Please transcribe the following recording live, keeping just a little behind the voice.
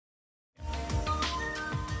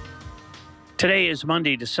Today is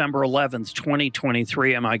Monday, December 11th,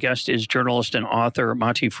 2023, and my guest is journalist and author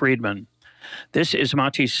Matti Friedman. This is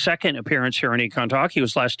Matti's second appearance here on EconTalk. He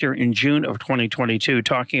was last year in June of 2022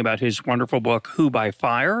 talking about his wonderful book, Who by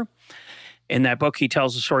Fire. In that book, he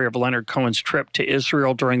tells the story of Leonard Cohen's trip to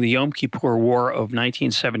Israel during the Yom Kippur War of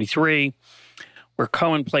 1973, where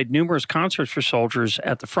Cohen played numerous concerts for soldiers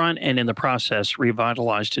at the front and in the process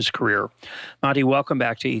revitalized his career. Matti, welcome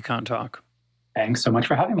back to EconTalk. Thanks so much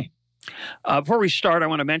for having me. Before we start, I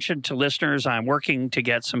want to mention to listeners, I'm working to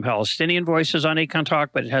get some Palestinian voices on EconTalk,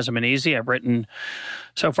 but it hasn't been easy. I've written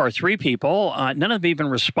so far 3 people. None have even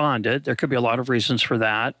responded. There could be a lot of reasons for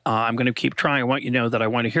that. I'm going to keep trying. I want you to know that I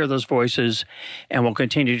want to hear those voices, and we'll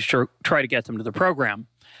continue to try to get them to the program.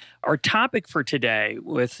 Our topic for today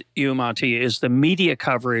with you, Matti, is the media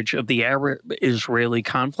coverage of the Arab-Israeli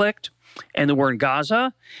conflict and the war in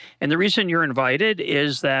Gaza. And the reason you're invited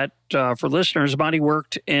is that, for listeners, Matti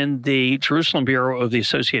worked in the Jerusalem Bureau of the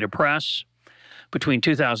Associated Press between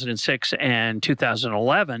 2006 and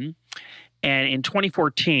 2011. And in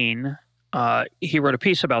 2014, he wrote a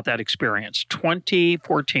piece about that experience.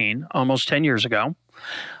 2014, almost 10 years ago.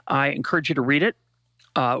 I encourage you to read it.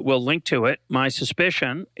 We'll link to it. My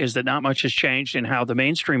suspicion is that not much has changed in how the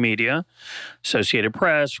mainstream media, Associated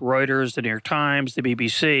Press, Reuters, the New York Times, the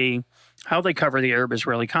BBC, how they cover the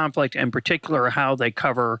Arab-Israeli conflict, in particular how they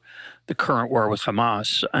cover the current war with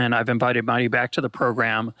Hamas. And I've invited Matti back to the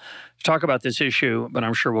program to talk about this issue, but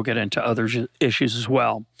I'm sure we'll get into other issues as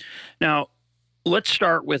well. Now, let's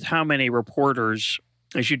start with how many reporters,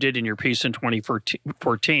 as you did in your piece in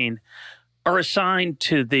 2014, are assigned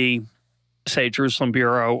to the, say, Jerusalem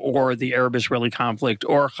Bureau or the Arab-Israeli conflict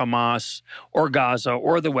or Hamas or Gaza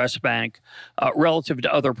or the West Bank relative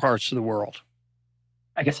to other parts of the world?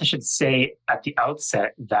 I guess I should say at the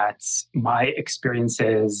outset that my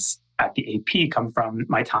experiences at the AP come from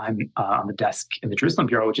my time on the desk in the Jerusalem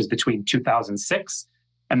Bureau, which is between 2006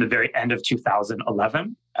 and the very end of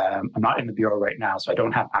 2011. I'm not in the Bureau right now, so I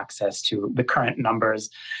don't have access to the current numbers.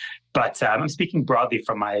 But I'm speaking broadly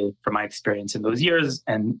from my experience in those years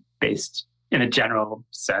and based in a general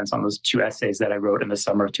sense on those 2 essays that I wrote in the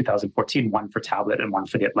summer of 2014, one for Tablet and one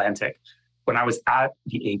for The Atlantic. When I was at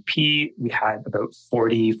the AP, we had about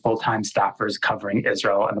 40 full-time staffers covering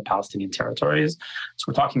Israel and the Palestinian territories. So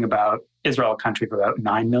we're talking about Israel, a country of about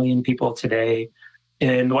 9 million people today.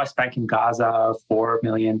 In the West Bank and Gaza, 4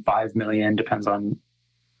 million, 5 million, depends on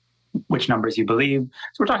which numbers you believe.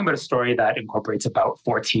 So we're talking about a story that incorporates about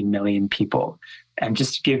 14 million people. And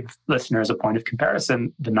just to give listeners a point of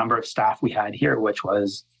comparison, the number of staff we had here, which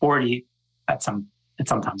was 40,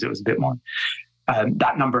 sometimes it was a bit more,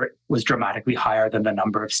 that number was dramatically higher than the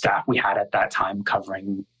number of staff we had at that time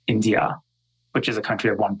covering India, which is a country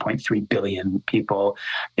of 1.3 billion people.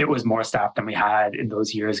 It was more staff than we had in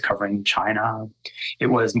those years covering China. It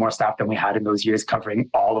was more staff than we had in those years covering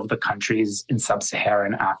all of the countries in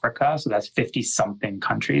sub-Saharan Africa. So that's 50-something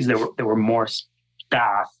countries. There were more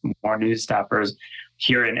staff, more news staffers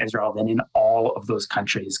here in Israel than in all of those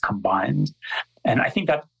countries combined. And I think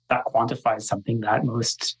that quantifies something that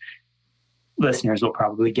most listeners will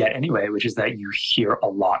probably get anyway, which is that you hear a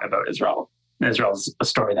lot about Israel. Israel is a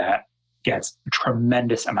story that gets a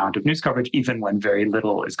tremendous amount of news coverage, even when very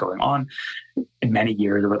little is going on. In many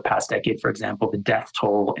years over the past decade, for example, the death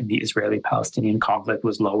toll in the Israeli-Palestinian conflict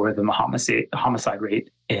was lower than the homicide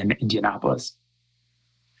rate in Indianapolis.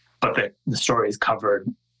 But the story is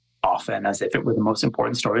covered often as if it were the most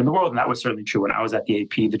important story in the world. And that was certainly true when I was at the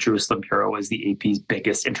AP. The Jerusalem Bureau was the AP's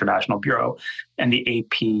biggest international bureau. And the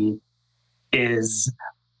AP is,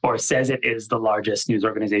 or says it is, the largest news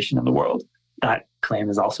organization in the world. That claim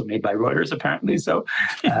is also made by Reuters, apparently. So,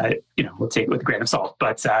 we'll take it with a grain of salt.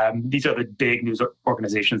 But these are the big news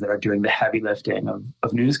organizations that are doing the heavy lifting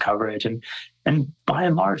of news coverage. And by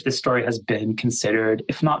and large, this story has been considered,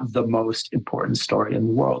 if not the most important story in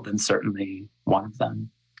the world, then certainly one of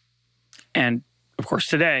them. And, of course,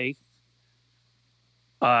 today,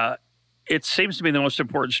 it seems to be the most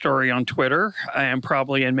important story on Twitter and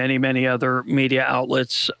probably in many, many other media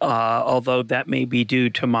outlets, although that may be due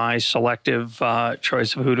to my selective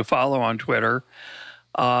choice of who to follow on Twitter.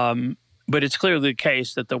 But it's clearly the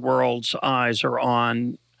case that the world's eyes are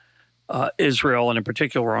on Israel and in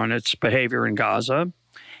particular on its behavior in Gaza.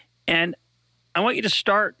 And I want you to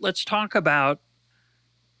start, let's talk about,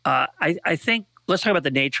 let's talk about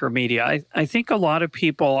the nature of media. I think a lot of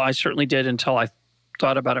people, I certainly did until I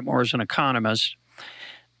thought about it more as an economist.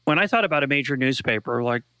 When I thought about a major newspaper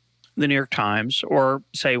like the New York Times, or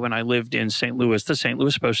say when I lived in St. Louis, the St.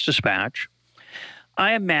 Louis Post-Dispatch,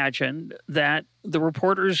 I imagined that the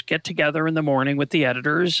reporters get together in the morning with the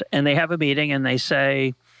editors and they have a meeting and they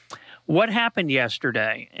say, what happened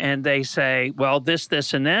yesterday? And they say, well, this,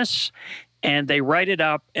 and this, and they write it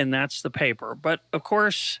up, and that's the paper. But of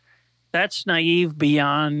course, that's naive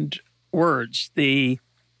beyond words. The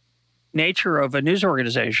nature of a news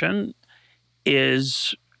organization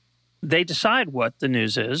is they decide what the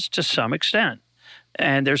news is to some extent.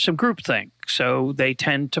 And there's some groupthink, so they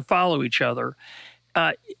tend to follow each other.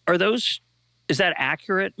 Is that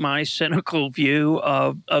accurate, my cynical view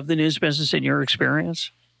of the news business in your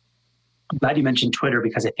experience? I'm glad you mentioned Twitter,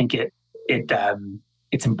 because I think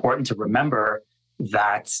it's important to remember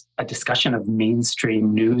that a discussion of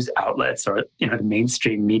mainstream news outlets, or the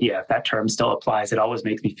mainstream media, if that term still applies, it always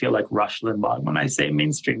makes me feel like Rush Limbaugh when I say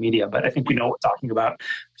mainstream media. But I think we know what we're talking about.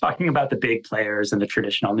 Talking about the big players in the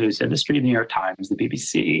traditional news industry, the New York Times, the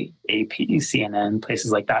BBC, AP, CNN,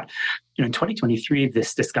 places like that. In 2023,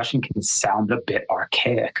 this discussion can sound a bit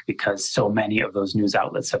archaic because so many of those news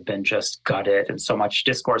outlets have been just gutted, and so much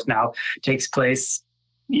discourse now takes place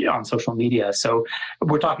on social media. So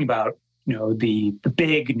we're talking about the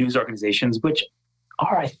big news organizations, which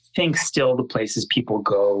are, I think, still the places people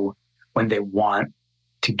go when they want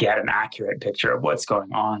to get an accurate picture of what's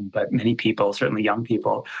going on. But many people, certainly young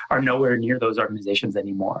people, are nowhere near those organizations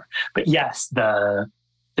anymore. But yes, the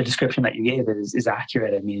description that you gave is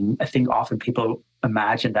accurate. I mean, I think often people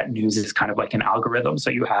imagine that news is kind of like an algorithm. So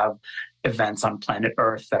you have events on planet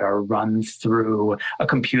Earth that are run through a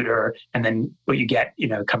computer, and then what you get,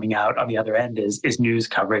 coming out on the other end is news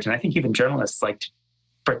coverage. And I think even journalists like to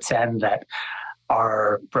pretend that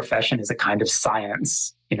our profession is a kind of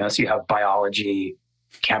science. So you have biology,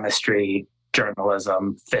 chemistry,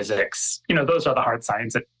 journalism, physics. Those are the hard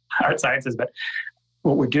sciences. But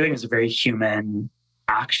what we're doing is a very human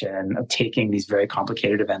action of taking these very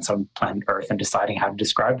complicated events on planet Earth and deciding how to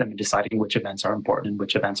describe them, and deciding which events are important and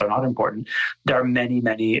which events are not important. There are many,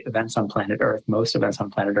 many events on planet Earth, most events on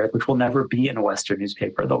planet Earth, which will never be in a Western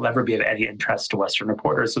newspaper. They'll never be of any interest to Western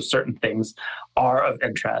reporters. So certain things are of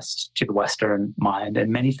interest to the Western mind,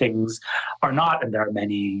 and many things are not. And there are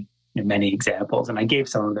many, many examples. And I gave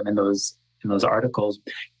some of them in those articles,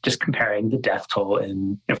 just comparing the death toll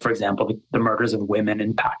in, for example, the murders of women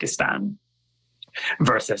in Pakistan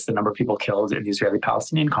versus the number of people killed in the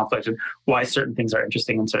Israeli-Palestinian conflict, and why certain things are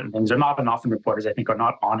interesting and certain things are not. And often reporters, I think, are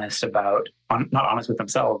not honest with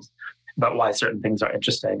themselves about why certain things are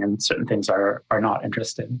interesting and certain things are not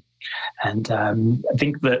interesting. And I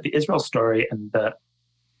think the Israel story and the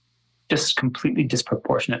just completely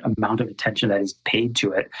disproportionate amount of attention that is paid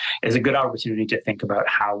to it is a good opportunity to think about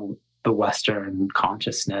how the Western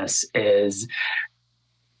consciousness is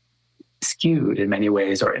skewed in many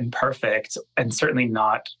ways, or imperfect, and certainly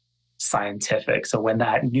not scientific. So when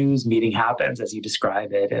that news meeting happens, as you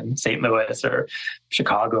describe it, in St. Louis or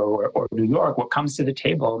Chicago or New York, what comes to the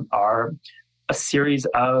table are a series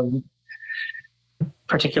of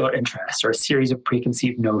particular interests, or a series of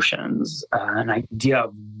preconceived notions, an idea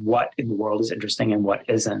of what in the world is interesting and what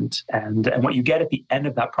isn't. And what you get at the end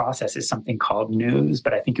of that process is something called news,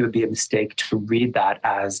 but I think it would be a mistake to read that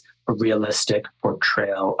as a realistic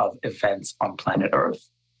portrayal of events on planet Earth.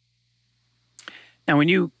 Now, when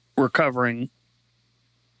you were covering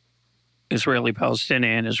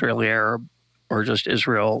Israeli-Palestinian, Israeli-Arab, or just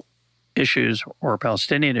Israel issues or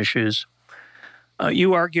Palestinian issues,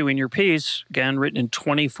 you argue in your piece, again, written in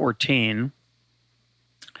 2014,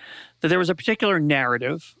 that there was a particular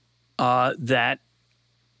narrative that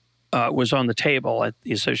was on the table at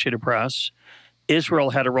the Associated Press.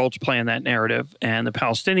 Israel had a role to play in that narrative, and the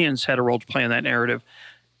Palestinians had a role to play in that narrative.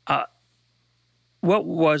 What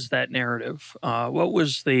was that narrative? What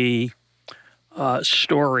was the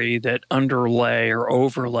story that underlay or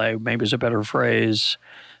overlay, maybe is a better phrase,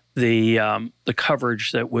 the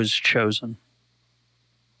coverage that was chosen?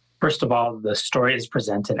 First of all, the story is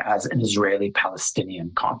presented as an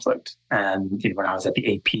Israeli-Palestinian conflict. And when I was at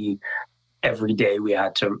the AP, every day we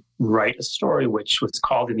had to write a story which was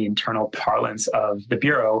called, in the internal parlance of the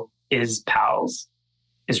Bureau, is-Pals,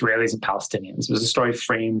 Israelis and Palestinians. It was a story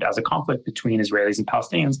framed as a conflict between Israelis and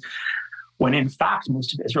Palestinians, when in fact,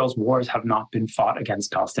 most of Israel's wars have not been fought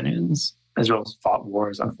against Palestinians. Israel's fought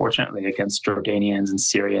wars, unfortunately, against Jordanians and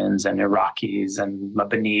Syrians and Iraqis and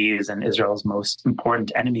Lebanese, and Israel's most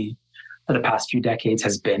important enemy for the past few decades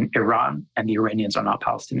has been Iran, and the Iranians are not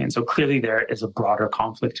Palestinians. So clearly there is a broader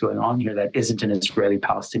conflict going on here that isn't an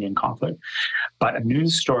Israeli-Palestinian conflict. But a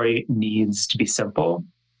news story needs to be simple.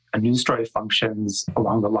 A news story functions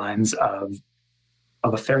along the lines of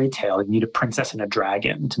a fairy tale. You need a princess and a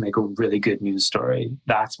dragon to make a really good news story.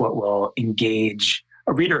 That's what will engage a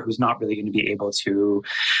a reader who's not really going to be able to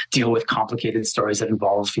deal with complicated stories that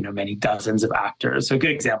involve, many dozens of actors. So a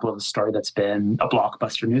good example of a story that's been a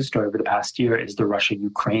blockbuster news story over the past year is the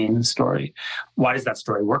Russia-Ukraine story. Why does that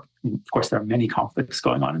story work? Of course, there are many conflicts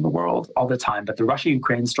going on in the world all the time, but the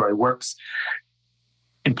Russia-Ukraine story works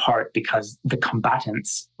in part because the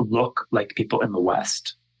combatants look like people in the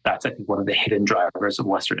West. That's, I think, one of the hidden drivers of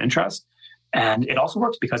Western interest. And it also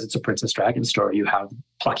works because it's a Princess Dragon story. You have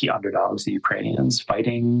plucky underdogs, the Ukrainians,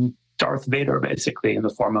 fighting Darth Vader, basically, in the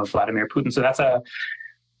form of Vladimir Putin. So that's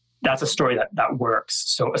a story that works.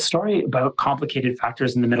 So a story about complicated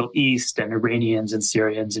factors in the Middle East and Iranians and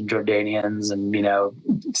Syrians and Jordanians and,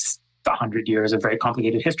 100 years of very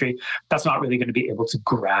complicated history, that's not really going to be able to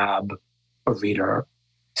grab a reader.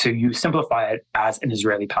 So you simplify it as an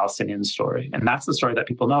Israeli-Palestinian story. And that's the story that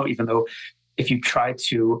people know, even though if you try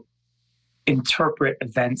to interpret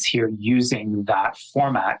events here using that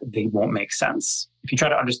format, they won't make sense. If you try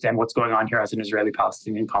to understand what's going on here as an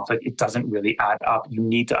Israeli-Palestinian conflict, it doesn't really add up. You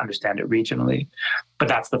need to understand it regionally. But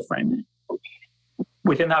that's the framing.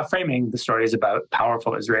 Within that framing, the story is about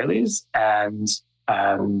powerful Israelis and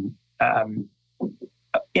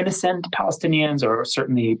innocent Palestinians, or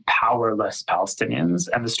certainly powerless Palestinians.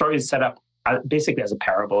 And the story is set up basically as a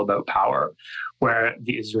parable about power, where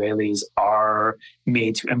the Israelis are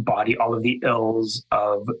made to embody all of the ills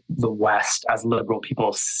of the West as liberal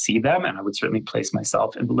people see them. And I would certainly place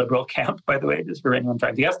myself in the liberal camp, by the way, just for anyone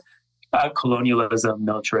trying to guess. Colonialism,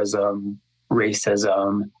 militarism,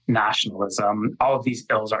 racism, nationalism, all of these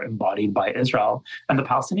ills are embodied by Israel. And the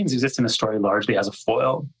Palestinians exist in the story largely as a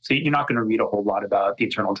foil. So you're not going to read a whole lot about the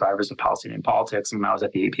internal drivers of Palestinian politics. And when I was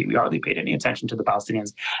at the AP, we hardly paid any attention to the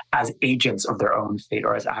Palestinians as agents of their own fate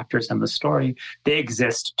or as actors in the story. They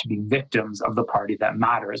exist to be victims of the party that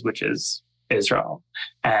matters, which is Israel.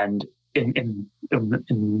 And in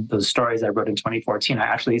those stories I wrote in 2014, I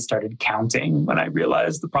actually started counting when I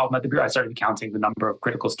realized the problem at the Bureau. I started counting the number of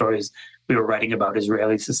critical stories we were writing about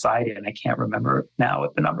Israeli society, and I can't remember now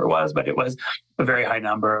what the number was, but it was a very high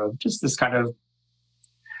number of just this kind of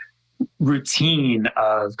routine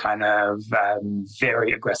of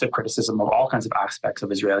very aggressive criticism of all kinds of aspects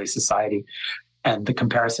of Israeli society. And the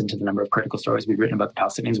comparison to the number of critical stories we'd written about the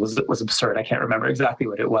Palestinians was absurd. I can't remember exactly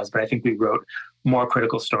what it was, but I think we wrote more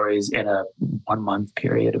critical stories in a 1 month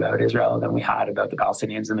period about Israel than we had about the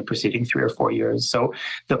Palestinians in the preceding 3 or 4 years. So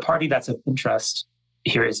the party that's of interest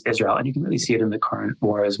here is Israel, and you can really see it in the current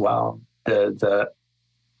war as well. The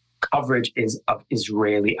coverage is of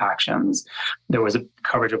Israeli actions. There was a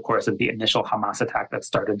coverage, of course, of the initial Hamas attack that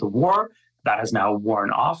started the war. That has now worn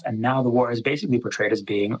off. And now the war is basically portrayed as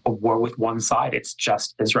being a war with one side. It's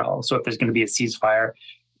just Israel. So if there's going to be a ceasefire,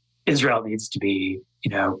 Israel needs to be,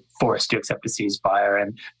 forced to accept a ceasefire.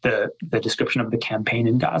 And the description of the campaign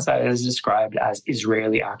in Gaza is described as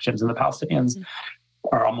Israeli actions, and the Palestinians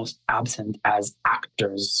are almost absent as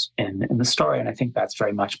actors in the story. And I think that's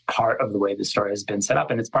very much part of the way the story has been set up.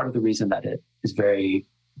 And it's part of the reason that it is very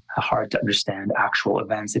hard to understand actual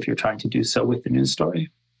events if you're trying to do so with the news story.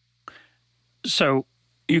 So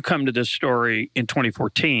you come to this story in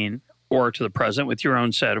 2014 or to the present with your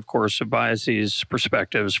own set, of course, of biases,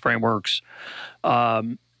 perspectives, frameworks.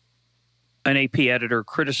 An AP editor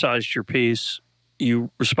criticized your piece.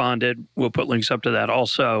 You responded. We'll put links up to that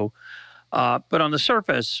also. But on the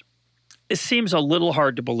surface, it seems a little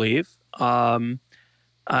hard to believe. Longtime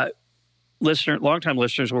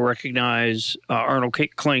listeners will recognize Arnold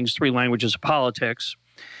Kling's Three Languages of Politics.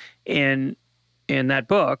 In that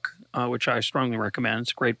book, which I strongly recommend,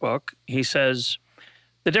 it's a great book, he says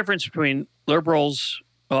the difference between liberals,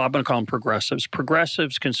 well, I'm going to call them progressives,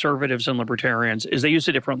 conservatives, and libertarians is they use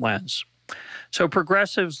a different lens. So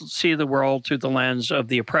progressives see the world through the lens of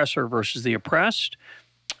the oppressor versus the oppressed.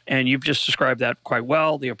 And you've just described that quite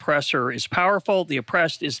well. The oppressor is powerful. The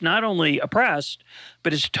oppressed is not only oppressed,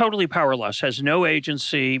 but is totally powerless, has no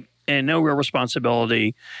agency and no real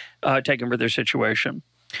responsibility taken for their situation.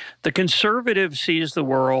 The conservative sees the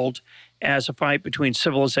world as a fight between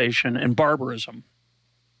civilization and barbarism.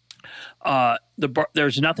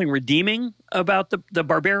 There's nothing redeeming about the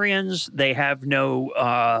barbarians. They have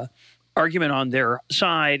no argument on their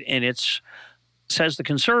side, and says the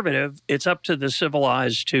conservative, it's up to the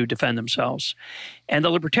civilized to defend themselves. And the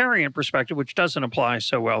libertarian perspective, which doesn't apply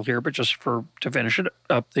so well here, but just to finish it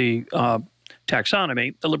up the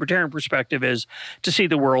taxonomy, the libertarian perspective is to see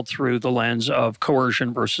the world through the lens of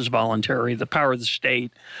coercion versus voluntary, the power of the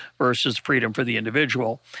state versus freedom for the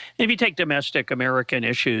individual. And if you take domestic American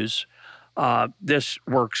issues, this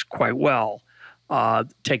works quite well.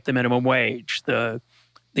 Take the minimum wage. The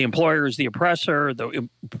employer is the oppressor,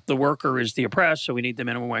 the worker is the oppressed, so we need the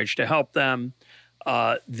minimum wage to help them.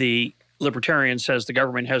 The libertarian says the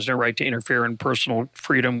government has no right to interfere in personal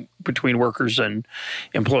freedom between workers and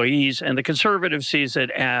employees. And the conservative sees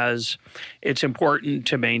it as it's important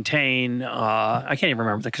to maintain, I can't even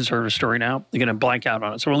remember the conservative story now. They're going to blank out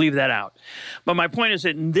on it. So we'll leave that out. But my point is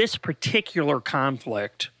that in this particular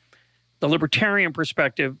conflict, the libertarian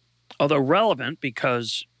perspective, although relevant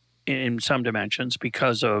because in some dimensions,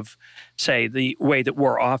 because of, say, the way that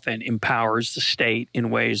war often empowers the state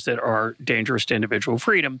in ways that are dangerous to individual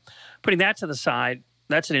freedom. Putting that to the side,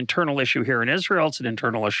 that's an internal issue here in Israel. It's an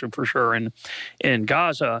internal issue for sure in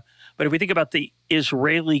Gaza. But if we think about the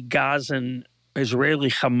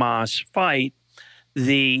Israeli-Hamas fight,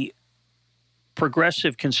 the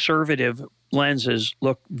progressive conservative lenses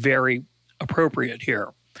look very appropriate here.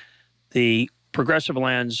 The progressive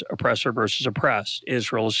lens, oppressor versus oppressed.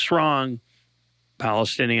 Israel is strong.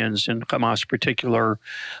 Palestinians, and Hamas in particular,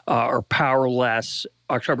 are powerless.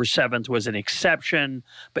 October 7th was an exception,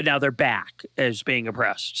 but now they're back as being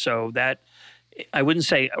oppressed. So that, I wouldn't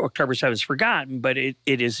say October 7th is forgotten, but it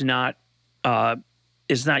is not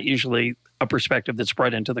usually a perspective that's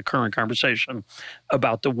brought into the current conversation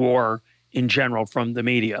about the war in general from the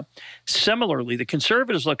media. Similarly, the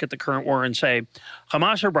conservatives look at the current war and say,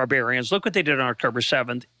 Hamas are barbarians. Look what they did on October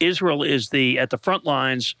 7th. Israel is at the front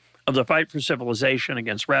lines of the fight for civilization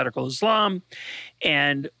against radical Islam,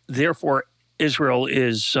 and therefore Israel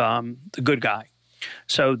is the good guy.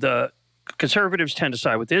 So the conservatives tend to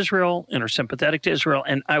side with Israel and are sympathetic to Israel,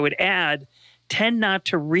 and I would add, tend not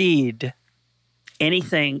to read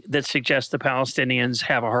anything that suggests the Palestinians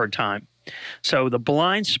have a hard time. So the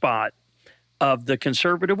blind spot of the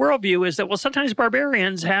conservative worldview is that, well, sometimes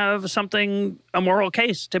barbarians have a moral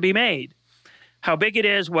case to be made. How big it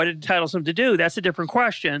is, what it entitles them to do, that's a different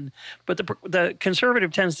question. But the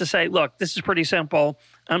conservative tends to say, look, this is pretty simple.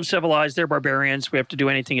 I'm civilized, they're barbarians. We have to do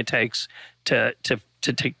anything it takes to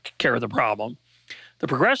take care of the problem. The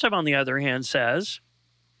progressive, on the other hand, says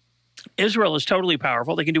Israel is totally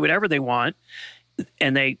powerful. They can do whatever they want.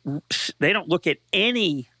 And they don't look at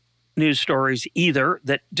any news stories either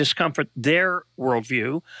that discomfort their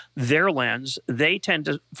worldview, their lens. They tend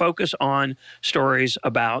to focus on stories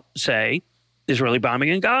about, say, Israeli bombing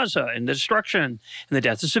in Gaza and the destruction and the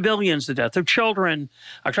death of civilians, the death of children.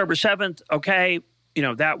 October 7th, okay,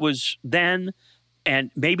 that was then and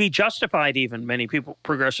maybe justified even, many people,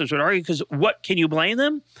 progressives would argue, because what can you blame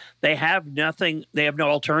them? They have nothing, they have no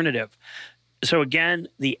alternative. So again,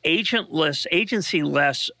 the agency-less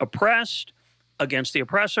oppressed against the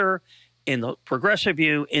oppressor. In the progressive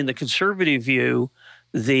view, in the conservative view,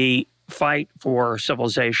 the fight for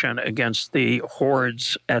civilization against the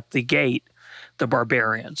hordes at the gate, the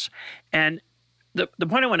barbarians. And the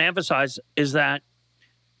point I want to emphasize is that,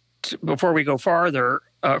 before we go further,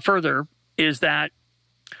 is that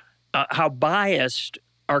how biased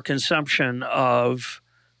our consumption of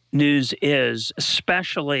news is,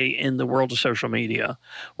 especially in the world of social media,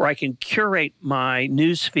 where I can curate my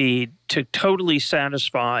news feed to totally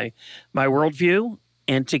satisfy my worldview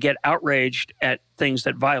and to get outraged at things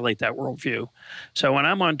that violate that worldview. So when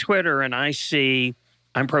I'm on Twitter and I see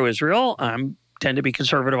I'm pro-Israel, I tend to be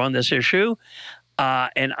conservative on this issue,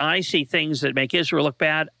 and I see things that make Israel look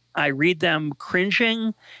bad, I read them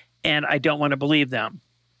cringing, and I don't want to believe them.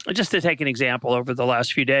 Just to take an example, over the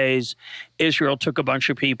last few days, Israel took a bunch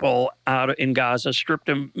of people out in Gaza, stripped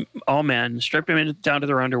them, all men, stripped them down to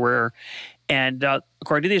their underwear. And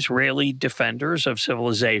according to the Israeli defenders of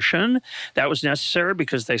civilization, that was necessary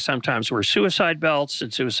because they sometimes wear suicide belts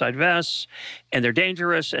and suicide vests, and they're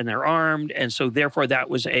dangerous and they're armed. And so therefore, that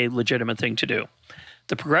was a legitimate thing to do.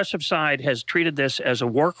 The progressive side has treated this as a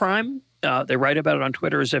war crime. They write about it on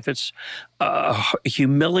Twitter as if it's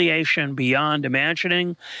humiliation beyond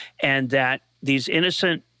imagining, and that these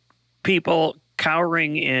innocent people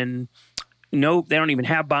cowering in they don't even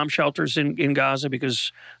have bomb shelters in Gaza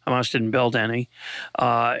because Hamas didn't build any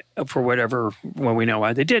for whatever, well, we know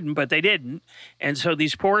why they didn't, but they didn't. And so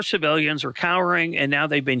these poor civilians are cowering, and now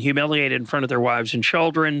they've been humiliated in front of their wives and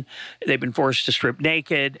children. They've been forced to strip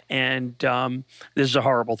naked, and this is a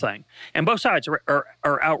horrible thing. And both sides are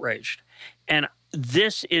outraged. And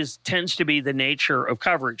this tends to be the nature of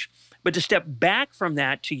coverage. But to step back from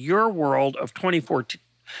that to your world of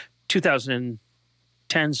 2010,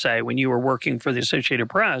 say, when you were working for the Associated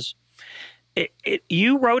Press,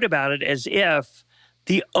 you wrote about it as if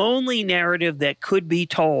the only narrative that could be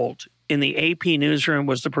told in the AP newsroom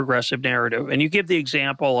was the progressive narrative. And you give the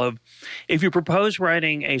example of, if you propose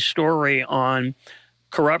writing a story on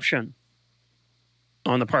corruption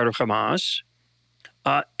on the part of Hamas,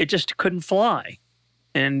 it just couldn't fly.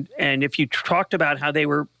 And if you talked about how they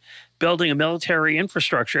were building a military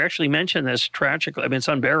infrastructure. I actually mentioned this tragically. I mean, it's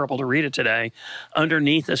unbearable to read it today.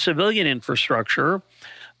 Underneath a civilian infrastructure,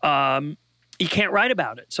 you can't write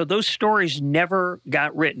about it. So those stories never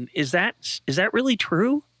got written. Is that really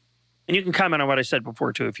true? And you can comment on what I said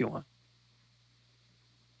before, too, if you want.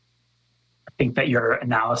 I think that your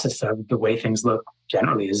analysis of the way things look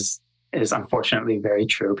generally is unfortunately very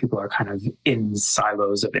true. People are kind of in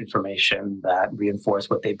silos of information that reinforce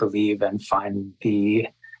what they believe and find the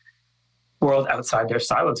world outside their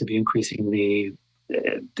silo to be increasingly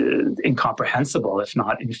incomprehensible, if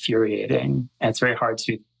not infuriating. And it's very hard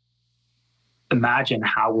to imagine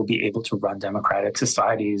how we'll be able to run democratic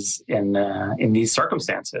societies in these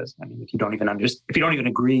circumstances. I mean, if you don't even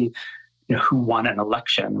agree, who won an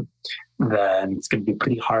election, then it's going to be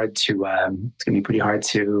pretty hard to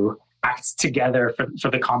act together for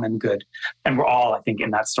the common good. And we're all, I think, in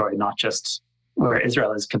that story, not just where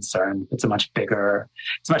Israel is concerned. It's a much bigger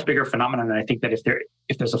phenomenon. And I think that if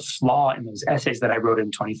there's a flaw in those essays that I wrote in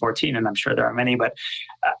 2014, and I'm sure there are many, but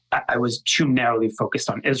I was too narrowly focused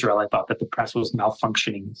on Israel. I thought that the press was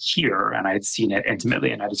malfunctioning here, and I had seen it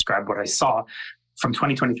intimately, and I described what I saw. From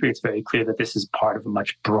 2023, it's very clear that this is part of a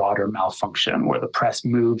much broader malfunction where the press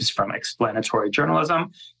moves from explanatory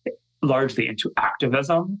journalism largely into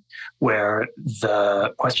activism, where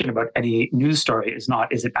the question about any news story is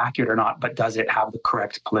not, is it accurate or not, but does it have the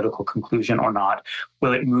correct political conclusion or not?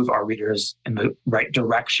 Will it move our readers in the right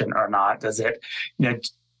direction or not? Does it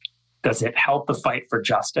help the fight for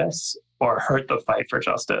justice or hurt the fight for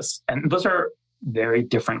justice? And those are very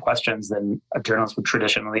different questions than a journalist would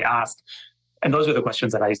traditionally ask. And those are the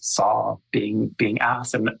questions that I saw being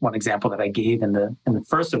asked. And one example that I gave in the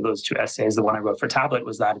first of those two essays, the one I wrote for Tablet,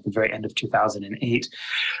 was that at the very end of 2008,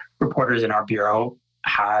 reporters in our bureau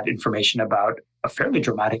had information about a fairly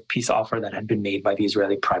dramatic peace offer that had been made by the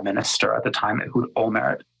Israeli prime minister at the time, Ehud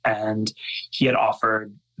Olmert. And he had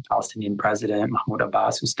offered the Palestinian president, Mahmoud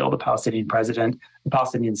Abbas, who's still the Palestinian president, the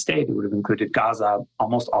Palestinian state, who would have included Gaza,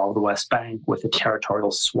 almost all of the West Bank, with a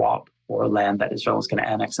territorial swap for land that Israel was going to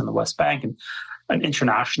annex in the West Bank. And an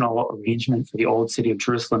international arrangement for the old city of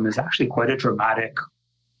Jerusalem is actually quite a dramatic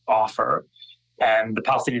offer. And the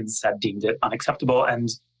Palestinians had deemed it unacceptable. And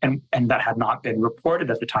that had not been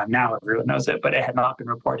reported at the time. Now everyone knows it, but it had not been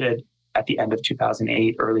reported at the end of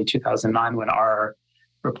 2008, early 2009, when our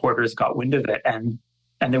reporters got wind of it. And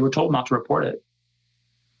they were told not to report it.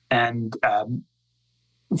 And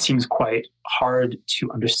it seems quite hard to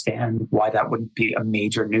understand why that wouldn't be a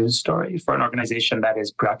major news story for an organization that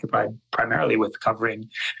is preoccupied primarily with covering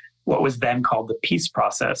what was then called the peace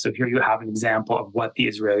process. So here you have an example of what the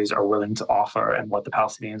Israelis are willing to offer and what the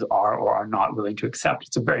Palestinians are or are not willing to accept.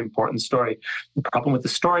 It's a very important story. The problem with the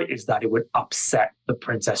story is that it would upset the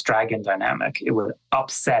Princess Dragon dynamic. It would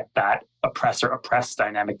upset that oppressor-oppressed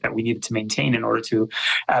dynamic that we needed to maintain in order to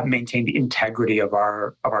maintain the integrity of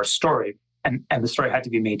our story. And the story had to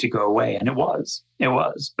be made to go away. And it was.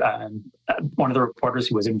 One of the reporters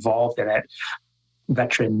who was involved in it,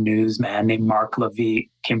 veteran newsman named Mark Levy,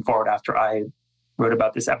 came forward after I wrote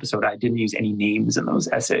about this episode. I didn't use any names in those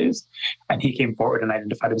essays. And he came forward and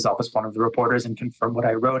identified himself as one of the reporters and confirmed what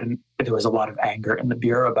I wrote. And there was a lot of anger in the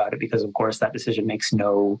Bureau about it because, of course, that decision makes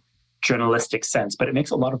no journalistic sense. But it makes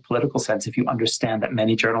a lot of political sense if you understand that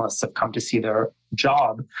many journalists have come to see their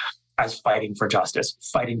job as fighting for justice,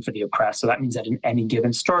 fighting for the oppressed. So that means that in any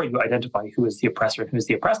given story, you identify who is the oppressor and who is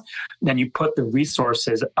the oppressed. Then you put the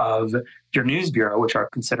resources of your news bureau, which are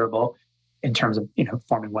considerable in terms of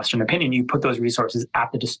forming Western opinion, you put those resources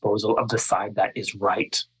at the disposal of the side that is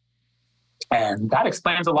right. And that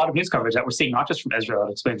explains a lot of news coverage that we're seeing, not just from Israel.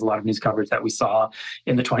 It explains a lot of news coverage that we saw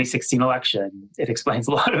in the 2016 election. It explains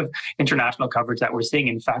a lot of international coverage that we're seeing.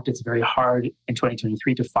 In fact, it's very hard in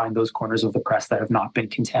 2023 to find those corners of the press that have not been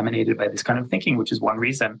contaminated by this kind of thinking, which is one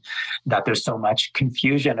reason that there's so much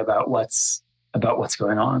confusion about what's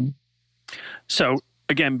going on. So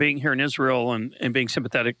again, being here in Israel and being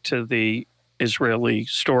sympathetic to the Israeli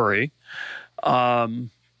story,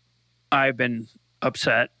 I've been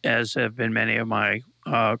upset, as have been many of my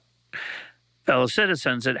fellow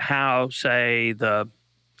citizens, at how, say, the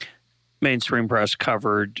mainstream press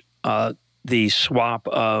covered the swap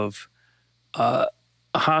of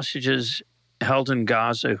hostages held in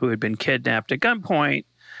Gaza who had been kidnapped at gunpoint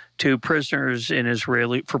to prisoners in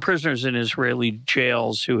Israeli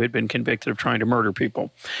jails who had been convicted of trying to murder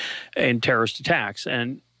people in terrorist attacks.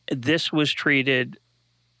 And this was treated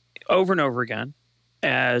over and over again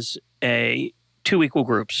as two equal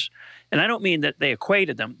groups. And I don't mean that they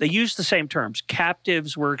equated them. They used the same terms.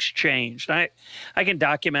 Captives were exchanged. I can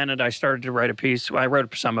document it. I started to write a piece. I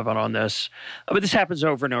wrote some of it on this. But this happens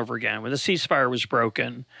over and over again. When the ceasefire was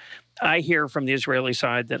broken, I hear from the Israeli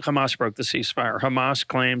side that Hamas broke the ceasefire. Hamas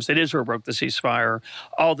claims that Israel broke the ceasefire.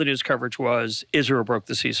 All the news coverage was Israel broke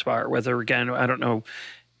the ceasefire. Whether, again, I don't know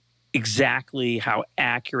exactly how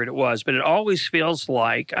accurate it was, but it always feels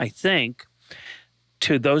like, I think,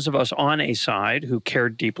 to those of us on a side who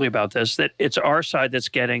cared deeply about this, that it's our side that's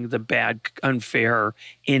getting the bad, unfair,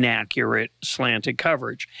 inaccurate, slanted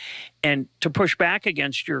coverage. And to push back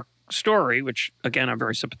against your story, which, again, I'm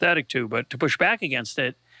very sympathetic to, but to push back against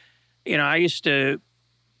it, I used to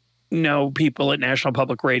know people at National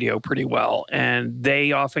Public Radio pretty well, and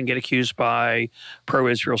they often get accused by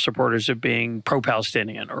pro-Israel supporters of being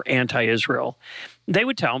pro-Palestinian or anti-Israel. They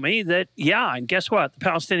would tell me that, yeah, and guess what? The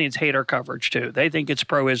Palestinians hate our coverage too. They think it's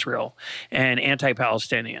pro-Israel and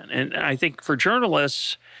anti-Palestinian. And I think for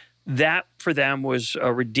journalists, that for them was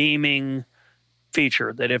a redeeming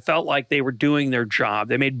feature, that it felt like they were doing their job.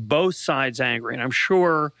 They made both sides angry. And I'm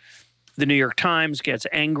sure the New York Times gets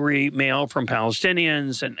angry mail from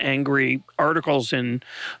Palestinians and angry articles in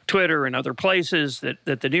Twitter and other places that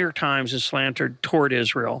the New York Times is slanted toward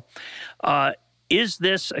Israel. Is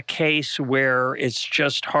this a case where it's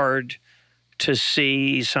just hard to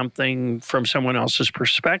see something from someone else's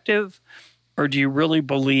perspective? Or do you really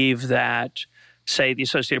believe that, say, the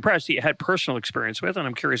Associated Press that you had personal experience with, and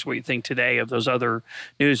I'm curious what you think today of those other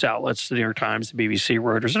news outlets, the New York Times, the BBC,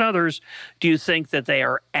 Reuters, and others, do you think that they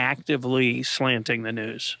are actively slanting the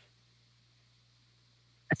news?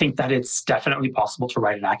 I think that it's definitely possible to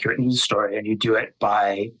write an accurate news story, and you do it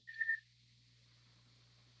by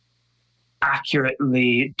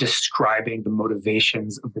accurately describing the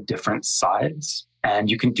motivations of the different sides. And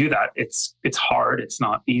you can do that. It's hard. It's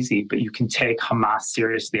not easy, but you can take Hamas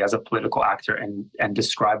seriously as a political actor and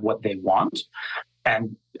describe what they want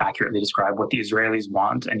and accurately describe what the Israelis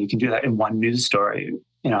want. And you can do that in one news story.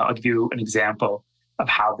 I'll give you an example of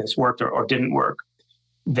how this worked or didn't work.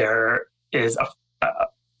 There is a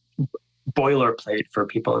boilerplate for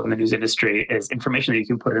people in the news industry is information that you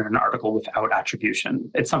can put in an article without attribution.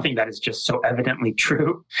 It's something that is just so evidently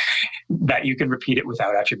true that you can repeat it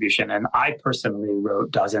without attribution. And I personally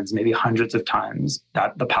wrote dozens, maybe hundreds of times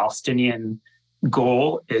that the Palestinian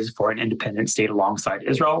goal is for an independent state alongside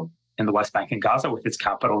Israel in the West Bank and Gaza with its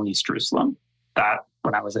capital in East Jerusalem. That,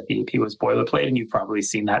 when I was at the AP, was boilerplate, and you've probably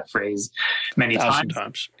seen that phrase many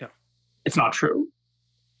times. Yeah. It's not true.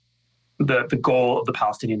 The goal of the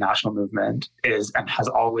Palestinian national movement is and has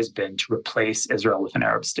always been to replace Israel with an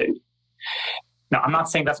Arab state. Now, I'm not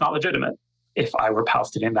saying that's not legitimate. If I were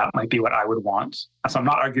Palestinian, that might be what I would want. So I'm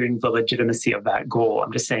not arguing the legitimacy of that goal.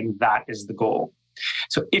 I'm just saying that is the goal.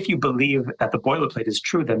 So if you believe that the boilerplate is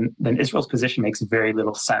true, then Israel's position makes very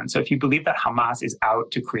little sense. So if you believe that Hamas is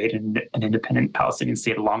out to create an independent Palestinian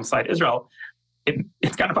state alongside Israel,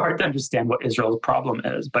 it's kind of hard to understand what Israel's problem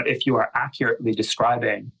is. But if you are accurately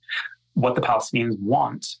describing what the Palestinians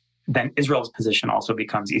want, then Israel's position also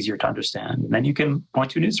becomes easier to understand. And then you can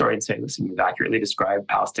point to a news story and say, listen, we've accurately described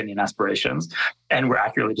Palestinian aspirations, and we're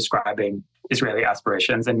accurately describing Israeli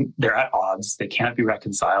aspirations, and they're at odds. They can't be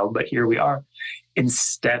reconciled, but here we are.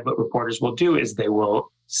 Instead, what reporters will do is they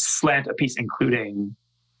will slant a piece, including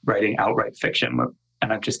writing outright fiction.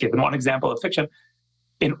 And I've just given one example of fiction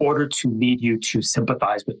in order to lead you to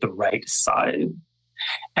sympathize with the right side.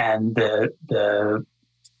 And the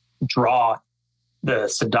draw, the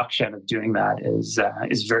seduction of doing that is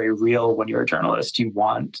very real when you're a journalist. You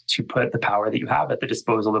want to put the power that you have at the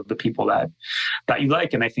disposal of the people that you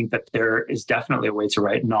like. And I think that there is definitely a way to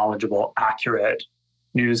write knowledgeable, accurate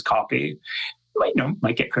news copy.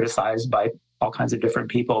 Might get criticized by all kinds of different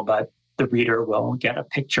people, but the reader will get a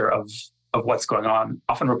picture of what's going on.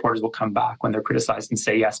 Often reporters will come back when they're criticized and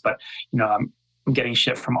say, yes, but I'm getting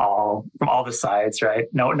shit from all the sides, right?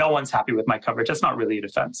 No one's happy with my coverage. That's not really a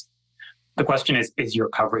defense. The question is your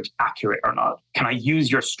coverage accurate or not? Can I use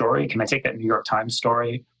your story? Can I take that New York Times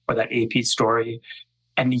story or that AP story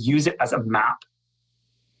and use it as a map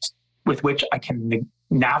with which I can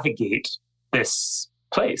navigate this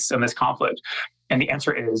place and this conflict? And the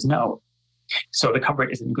answer is no. So the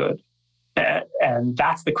coverage isn't good. And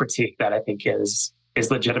that's the critique that I think is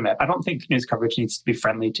legitimate. I don't think news coverage needs to be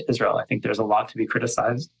friendly to Israel. I think there's a lot to be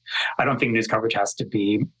criticized. I don't think news coverage has to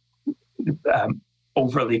be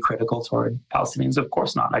overly critical toward Palestinians. Of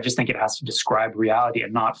course not. I just think it has to describe reality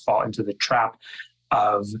and not fall into the trap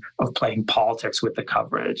of playing politics with the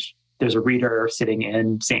coverage. there's a reader sitting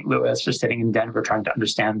in St. Louis or sitting in Denver trying to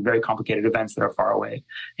understand very complicated events that are far away.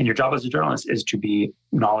 And your job as a journalist is to be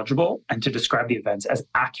knowledgeable and to describe the events as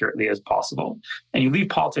accurately as possible. And you leave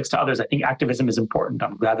politics to others. I think activism is important.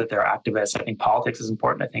 I'm glad that there are activists. I think politics is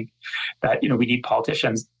important. I think that, we need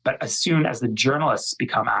politicians. But as soon as the journalists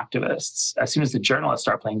become activists, as soon as the journalists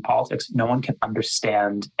start playing politics, no one can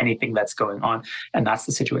understand anything that's going on. And that's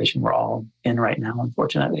the situation we're all in right now,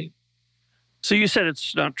 unfortunately. So you said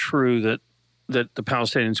it's not true that the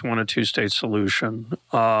Palestinians want a two-state solution.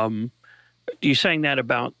 Are you saying that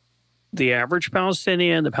about the average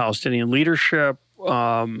Palestinian, the Palestinian leadership,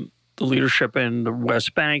 the leadership in the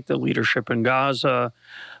West Bank, the leadership in Gaza?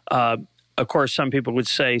 Of course, some people would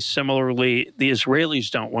say similarly, the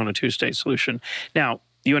Israelis don't want a two-state solution. Now,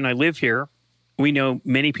 you and I live here. We know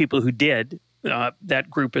many people who did. That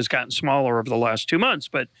group has gotten smaller over the last 2 months,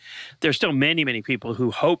 but there's still many, many people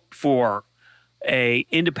who hope for a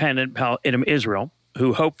independent Israel,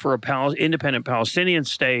 who hope for a independent Palestinian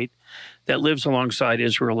state that lives alongside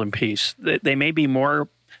Israel in peace. They may be more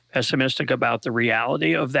pessimistic about the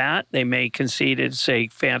reality of that. They may concede it's a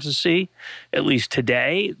fantasy, at least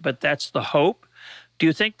today, but that's the hope. Do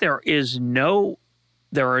you think there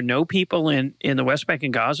are no people in the West Bank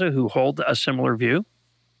and Gaza who hold a similar view?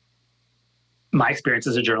 My experience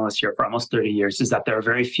as a journalist here for almost 30 years is that there are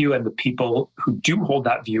very few, and the people who do hold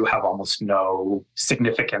that view have almost no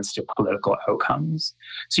significance to political outcomes.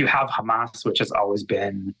 So you have Hamas, which has always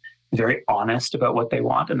been very honest about what they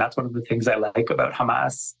want. And that's one of the things I like about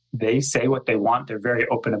Hamas. They say what they want. They're very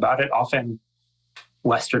open about it. Often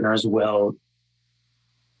Westerners will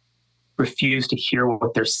refuse to hear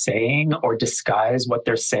what they're saying or disguise what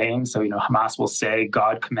they're saying. So, Hamas will say,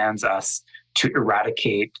 God commands us to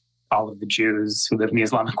eradicate all of the Jews who live in the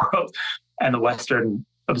Islamic world. And the Western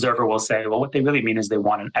observer will say, well, what they really mean is they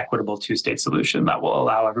want an equitable two-state solution that will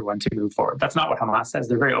allow everyone to move forward. That's not what Hamas says.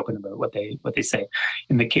 They're very open about what they say.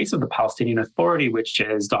 In the case of the Palestinian Authority, which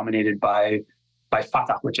is dominated by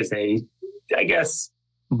Fatah, which is I guess,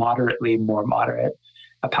 moderately more moderate,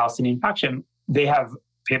 a Palestinian faction, they have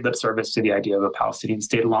paid lip service to the idea of a Palestinian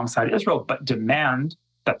state alongside Israel, but demand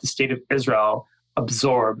that the state of Israel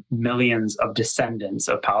absorb millions of descendants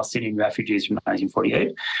of Palestinian refugees from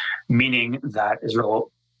 1948, meaning that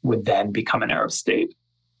Israel would then become an Arab state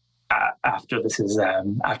after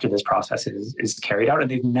this process is carried out,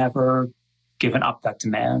 and they've never given up that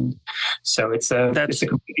demand. So it's a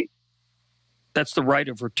complete. That's the right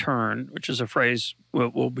of return, which is a phrase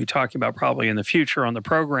we'll be talking about probably in the future on the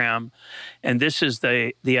program, and this is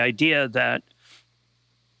the idea that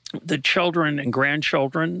the children and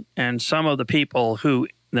grandchildren and some of the people who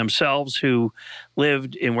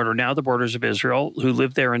lived in what are now the borders of Israel, who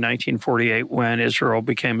lived there in 1948 when Israel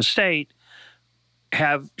became a state,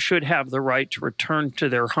 should have the right to return to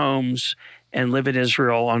their homes and live in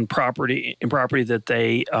Israel on property that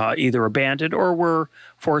they either abandoned or were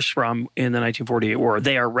forced from in the 1948 war.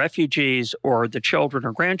 They are refugees, or the children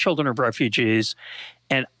or grandchildren of refugees.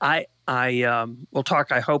 And I will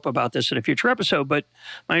talk, I hope, about this in a future episode, but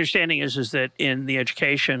my understanding is that in the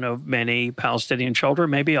education of many Palestinian children,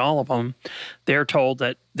 maybe all of them, they're told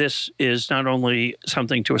that this is not only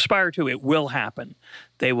something to aspire to, it will happen.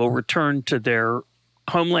 They will return to their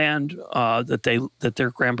homeland that their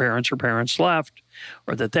grandparents or parents left,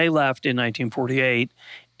 or that they left in 1948,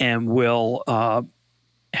 and will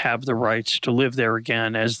have the rights to live there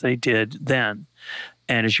again as they did then.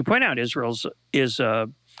 And as you point out, Israel is a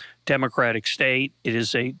democratic state. It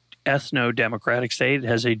is a ethno-democratic state. It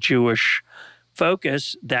has a Jewish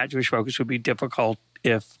focus. That Jewish focus would be difficult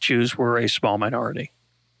if Jews were a small minority.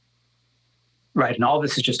 Right. And all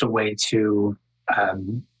this is just a way to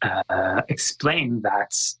explain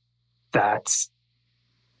that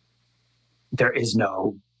there is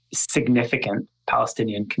no significant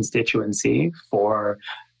Palestinian constituency for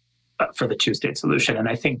the two-state solution. And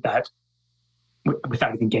I think that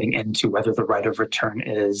without even getting into whether the right of return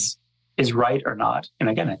is right or not. And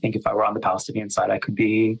again, I think if I were on the Palestinian side, I could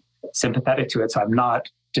be sympathetic to it. So I'm not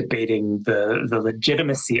debating the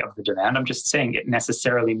legitimacy of the demand. I'm just saying it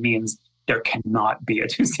necessarily means there cannot be a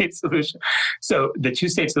two-state solution. So the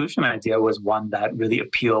two-state solution idea was one that really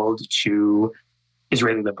appealed to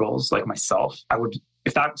Israeli liberals like myself.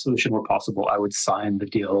 If that solution were possible, I would sign the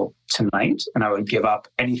deal tonight, and I would give up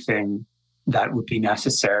anything that would be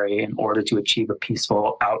necessary in order to achieve a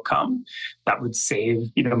peaceful outcome that would save,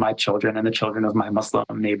 my children and the children of my Muslim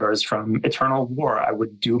neighbors from eternal war. I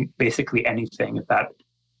would do basically anything if that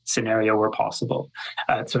scenario were possible.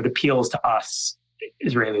 So it appeals to us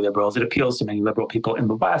Israeli liberals. It appeals to many liberal people in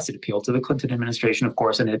the West. It appealed to the Clinton administration, of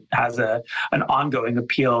course, and it has an ongoing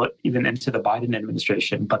appeal even into the Biden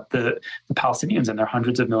administration. But the Palestinians and their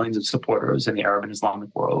hundreds of millions of supporters in the Arab and Islamic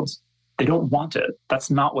worlds, they don't want it.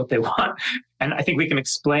 That's not what they want. And I think we can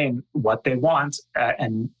explain what they want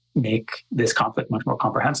and make this conflict much more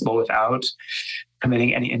comprehensible without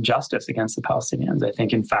committing any injustice against the Palestinians. I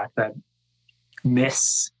think, in fact, that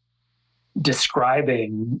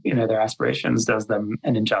describing, their aspirations does them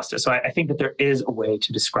an injustice. So I think that there is a way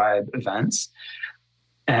to describe events,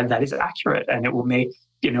 and that is accurate, and it will make,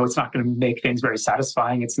 it's not going to make things very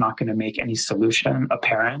satisfying. It's not going to make any solution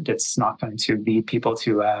apparent. It's not going to lead people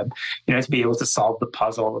to, to be able to solve the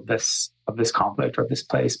puzzle of this conflict or of this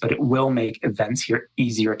place. But it will make events here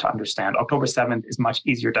easier to understand. October 7th is much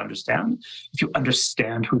easier to understand if you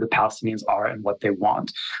understand who the Palestinians are and what they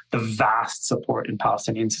want. The vast support in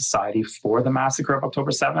Palestinian society for the massacre of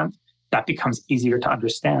October 7th, that becomes easier to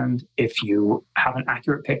understand if you have an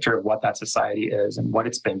accurate picture of what that society is and what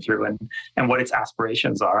it's been through and what its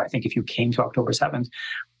aspirations are. I think if you came to October 7th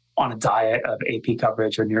on a diet of AP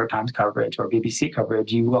coverage or New York Times coverage or BBC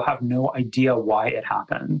coverage, you will have no idea why it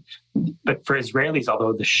happened. But for Israelis,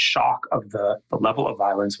 although the shock of the level of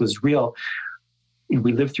violence was real,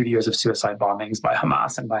 we lived through years of suicide bombings by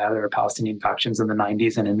Hamas and by other Palestinian factions in the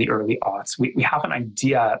 90s and in the early aughts. We have an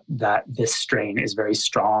idea that this strain is very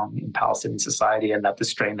strong in Palestinian society and that the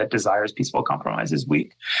strain that desires peaceful compromise is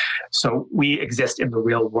weak. So we exist in the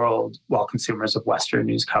real world while consumers of Western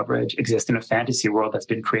news coverage exist in a fantasy world that's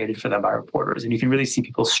been created for them by reporters. And you can really see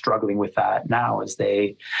people struggling with that now as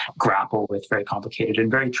they grapple with very complicated and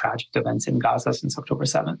very tragic events in Gaza since October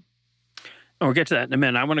 7th. We'll get to that in a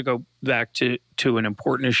minute. I want to go back to an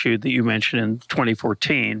important issue that you mentioned in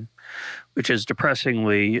 2014, which is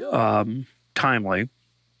depressingly timely.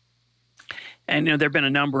 And, there have been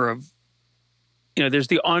a number of, there's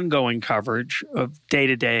the ongoing coverage of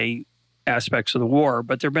day-to-day aspects of the war,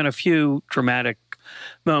 but there have been a few dramatic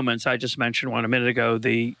moments. I just mentioned one a minute ago,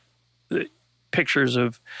 the pictures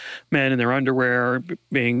of men in their underwear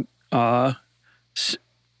being held at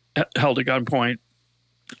gunpoint.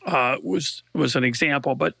 Was an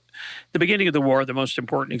example, but the beginning of the war, the most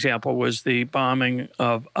important example was the bombing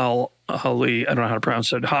of Al-Ahli, I don't know how to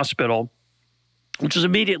pronounce it, hospital, which was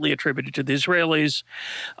immediately attributed to the Israelis.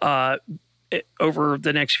 Over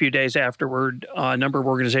the next few days afterward, a number of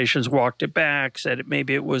organizations walked it back, said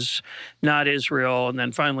maybe it was not Israel, and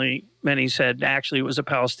then finally many said actually it was a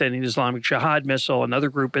Palestinian Islamic Jihad missile, another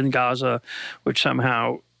group in Gaza, which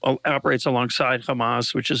somehow operates alongside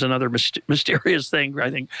Hamas, which is another mysterious thing, I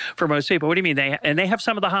think, for most people. What do you mean? They have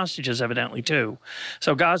some of the hostages, evidently, too.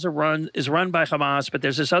 So Gaza is run by Hamas, but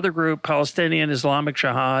there's this other group, Palestinian Islamic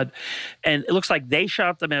Jihad, and it looks like they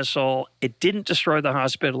shot the missile. It didn't destroy the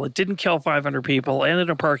hospital. It didn't kill 500 people. It ended in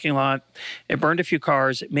a parking lot. It burned a few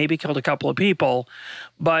cars. It maybe killed a couple of people.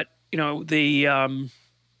 But, there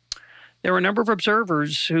were a number of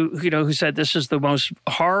observers who said this is the most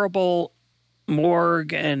horrible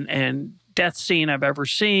morgue and death scene I've ever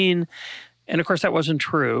seen. And of course, that wasn't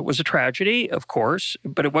true. It was a tragedy, of course,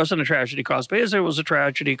 but it wasn't a tragedy caused by Israel. It was a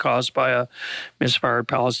tragedy caused by a misfired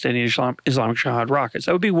Palestinian Islamic Jihad rockets.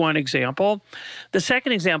 That would be one example. The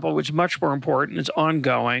second example, which is much more important, is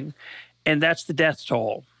ongoing, and that's the death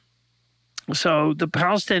toll. So the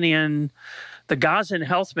Gazan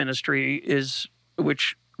Health Ministry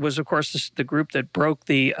which was, of course, the group that broke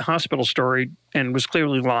the hospital story and was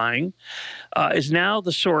clearly lying, is now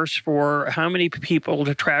the source for how many people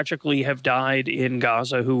tragically have died in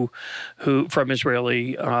Gaza who from the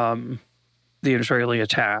Israeli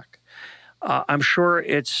attack. I'm sure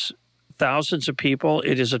it's thousands of people.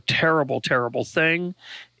 It is a terrible, terrible thing.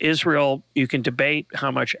 Israel, you can debate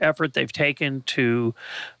how much effort they've taken to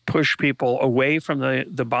push people away from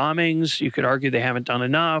the bombings. You could argue they haven't done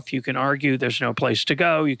enough. You can argue there's no place to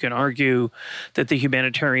go. You can argue that the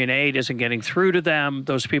humanitarian aid isn't getting through to them,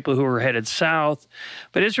 those people who are headed south.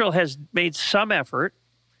 But Israel has made some effort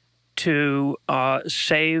to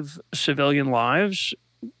save civilian lives.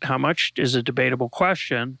 How much is a debatable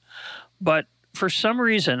question. But for some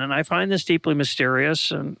reason, and I find this deeply mysterious,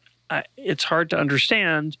 and it's hard to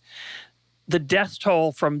understand, the death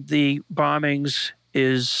toll from the bombings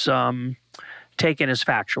is taken as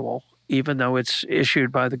factual, even though it's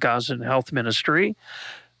issued by the Gazan Health Ministry,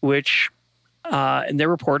 which, and they're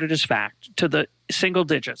reported as fact, to the single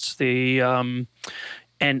digits. And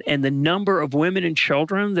the number of women and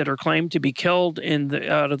children that are claimed to be killed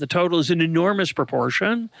out of the total is an enormous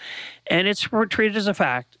proportion, and it's treated as a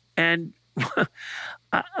fact. And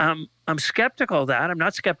I'm skeptical of that. I'm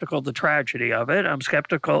not skeptical of the tragedy of it. I'm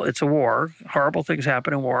skeptical. It's a war. Horrible things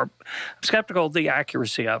happen in war. I'm skeptical of the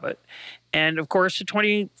accuracy of it. And of course, in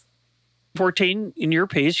 2014, in your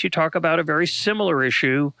piece, you talk about a very similar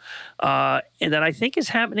issue and that I think is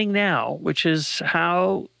happening now, which is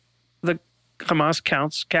how the Hamas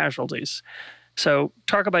counts casualties. So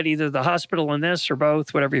talk about either the hospital in this or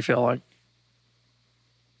both, whatever you feel like.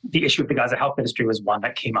 The issue of the Gaza Health Ministry was one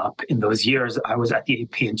that came up in those years. I was at the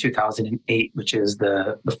AP in 2008, which is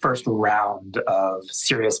the first round of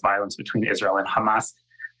serious violence between Israel and Hamas.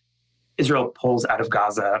 Israel pulls out of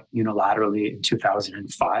Gaza unilaterally in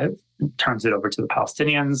 2005 and turns it over to the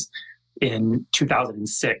Palestinians. In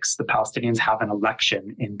 2006, the Palestinians have an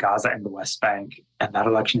election in Gaza and the West Bank, and that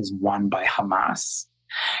election is won by Hamas.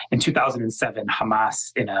 In 2007,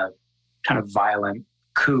 Hamas, in a kind of violent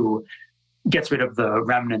coup, gets rid of the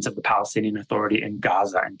remnants of the Palestinian Authority in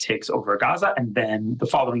Gaza and takes over Gaza. And then the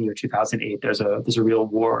following year, 2008, there's a real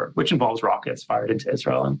war, which involves rockets fired into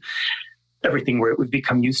Israel and everything where we've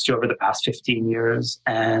become used to over the past 15 years.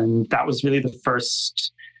 And that was really the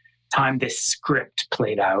first time this script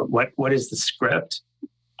played out. What is the script?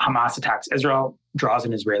 Hamas attacks Israel, draws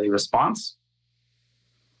an Israeli response.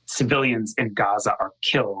 Civilians in Gaza are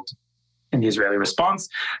killed in the Israeli response.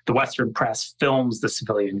 The Western press films the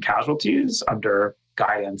civilian casualties under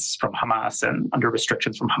guidance from Hamas and under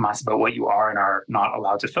restrictions from Hamas about what you are and are not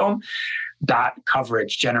allowed to film. That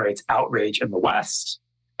coverage generates outrage in the West,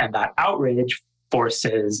 and that outrage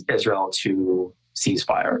forces Israel to cease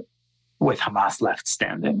fire, with Hamas left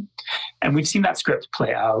standing. And we've seen that script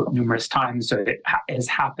play out numerous times. So it has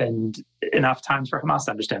happened enough times for Hamas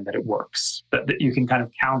to understand that it works, that you can kind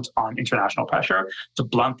of count on international pressure to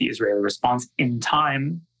blunt the Israeli response in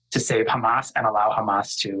time to save Hamas and allow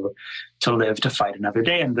Hamas to live to fight another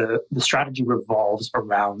day. And the strategy revolves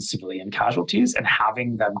around civilian casualties and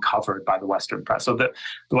having them covered by the Western press. So the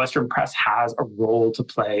Western press has a role to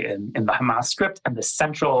play in the Hamas script, and the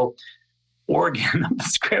central organ of the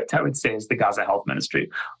script, I would say, is the Gaza Health Ministry.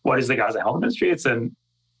 What is the Gaza Health Ministry? It's an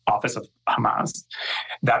office of Hamas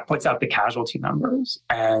that puts out the casualty numbers.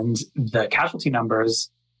 And the casualty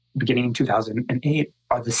numbers, beginning in 2008,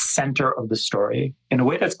 are the center of the story in a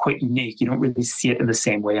way that's quite unique. You don't really see it in the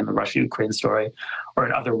same way in the Russia-Ukraine story or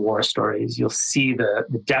in other war stories. You'll see the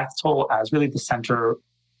death toll as really the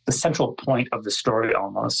central point of the story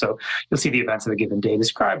almost. So you'll see the events of a given day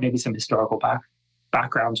described, maybe some historical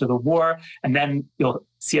background to the war, and then you'll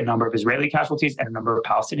see a number of Israeli casualties and a number of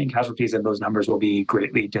Palestinian casualties, and those numbers will be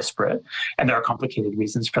greatly disparate. And there are complicated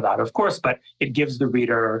reasons for that, of course, but it gives the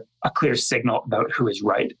reader a clear signal about who is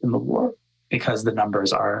right in the war, because the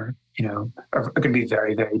numbers are going to be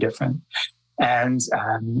very, very different. And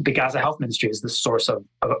the Gaza Health Ministry is the source of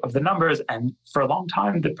the numbers. And for a long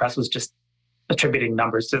time, the press was just attributing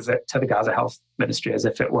numbers to the Gaza Health Ministry as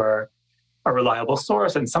if it were a reliable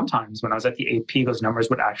source. And sometimes when I was at the AP, those numbers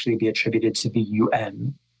would actually be attributed to the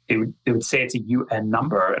UN. They would say it's a UN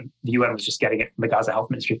number, and the UN was just getting it from the Gaza Health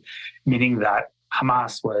Ministry, meaning that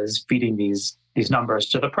Hamas was feeding these numbers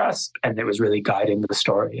to the press, and it was really guiding the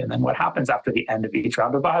story. And then what happens after the end of each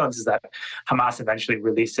round of violence is that Hamas eventually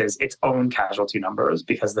releases its own casualty numbers,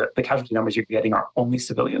 because the casualty numbers you're getting are only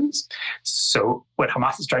civilians. So what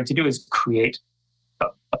Hamas is trying to do is create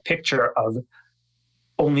a picture of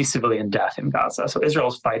only civilian death in Gaza. So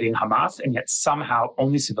Israel's fighting Hamas, and yet somehow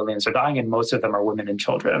only civilians are dying, and most of them are women and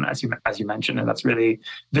children, as you mentioned, and that's really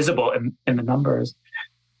visible in the numbers.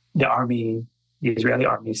 The Israeli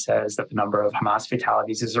army says that the number of Hamas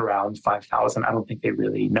fatalities is around 5,000. I don't think they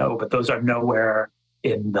really know, but those are nowhere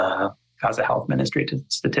in the Gaza Health Ministry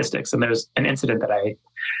statistics. And there's an incident that I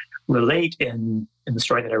relate in the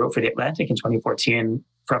story that I wrote for The Atlantic in 2014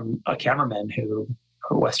 from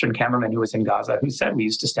a Western cameraman who was in Gaza, who said, we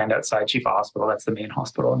used to stand outside Shifa Hospital, that's the main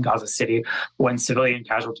hospital in Gaza City. When civilian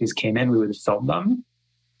casualties came in, we would film them.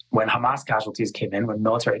 When Hamas casualties came in, when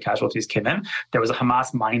military casualties came in, there was a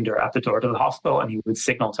Hamas minder at the door to the hospital, and he would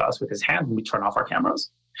signal to us with his hand, and we'd turn off our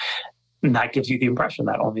cameras. And that gives you the impression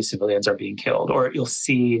that only civilians are being killed. Or you'll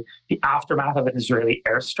see the aftermath of an Israeli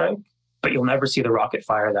airstrike, but you'll never see the rocket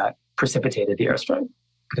fire that precipitated the airstrike,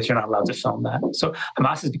 because you're not allowed to film that. So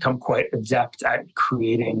Hamas has become quite adept at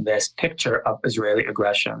creating this picture of Israeli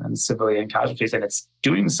aggression and civilian casualties, and it's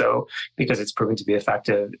doing so because it's proven to be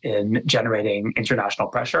effective in generating international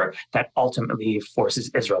pressure that ultimately forces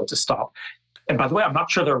Israel to stop. And by the way, I'm not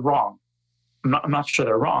sure they're wrong. I'm not sure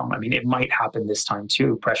they're wrong. I mean, it might happen this time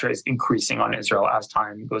too. Pressure is increasing on Israel as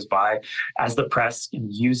time goes by, as the press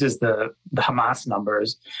uses the Hamas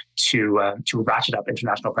numbers to ratchet up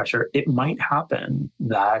international pressure. It might happen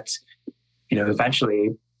that,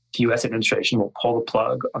 eventually the U.S. administration will pull the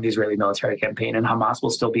plug on the Israeli military campaign, and Hamas will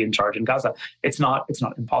still be in charge in Gaza. It's not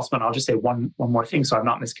impossible. And I'll just say one more thing, so I'm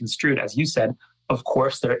not misconstrued. As you said, of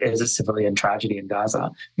course, there is a civilian tragedy in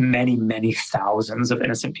Gaza. Many, many thousands of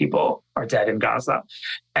innocent people are dead in Gaza,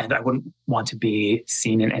 and I wouldn't want to be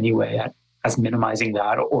seen in any way as minimizing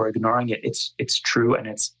that or ignoring it. It's true and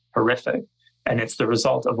it's horrific. And it's the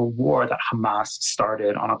result of a war that Hamas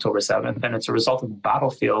started on October 7th. And it's a result of a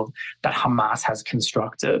battlefield that Hamas has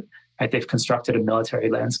constructed. Right? They've constructed a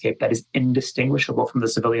military landscape that is indistinguishable from the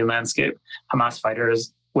civilian landscape. Hamas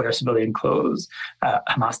fighters wear civilian clothes.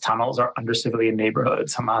 Hamas tunnels are under civilian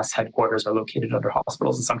neighborhoods. Hamas headquarters are located under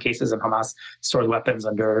hospitals in some cases, and Hamas stores weapons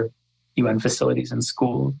under UN facilities and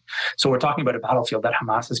schools. So we're talking about a battlefield that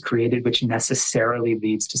Hamas has created, which necessarily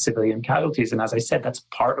leads to civilian casualties. And as I said, that's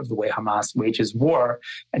part of the way Hamas wages war.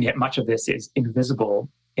 And yet much of this is invisible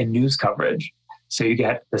in news coverage. So you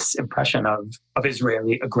get this impression of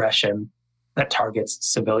Israeli aggression that targets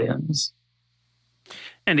civilians.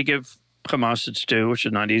 And to give Hamas its due, which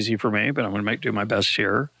is not easy for me, but I'm going to do my best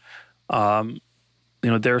here.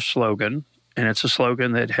 Their slogan, and it's a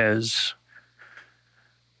slogan that has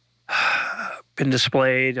been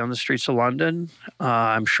displayed on the streets of London.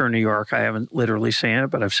 I'm sure New York, I haven't literally seen it,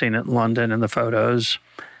 but I've seen it in London in the photos.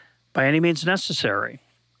 By any means necessary.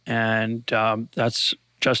 And that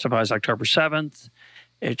justifies October 7th.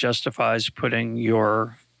 It justifies putting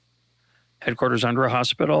your headquarters under a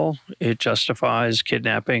hospital. It justifies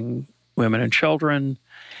kidnapping women and children.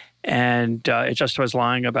 And it justifies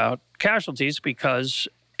lying about casualties because,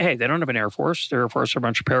 hey, they don't have an Air Force. Their Air Force are a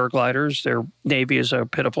bunch of paragliders. Their Navy is a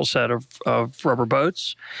pitiful set of rubber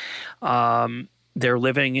boats. They're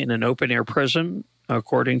living in an open-air prison,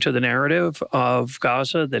 according to the narrative of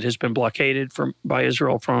Gaza, that has been blockaded by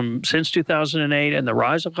Israel since 2008 and the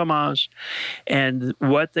rise of Hamas. And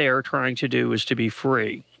what they are trying to do is to be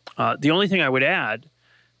free. The only thing I would add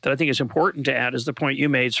that I think is important to add is the point you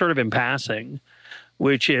made sort of in passing,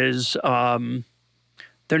 which is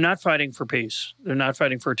they're not fighting for peace. They're not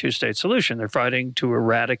fighting for a two-state solution. They're fighting to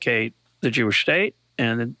eradicate the Jewish state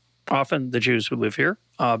and often the Jews who live here.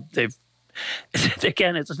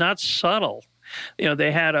 Again, it's not subtle.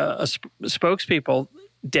 They had a spokespeople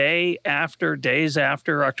days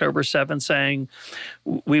after October 7th saying,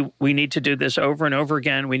 we need to do this over and over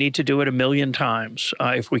again. We need to do it 1,000,000 times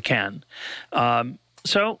if we can.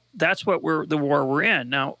 So that's the war we're in.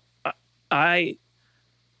 Now, I'm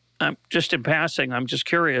just in passing, I'm just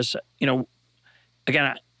curious,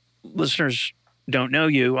 again, listeners don't know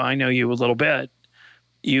you. I know you a little bit.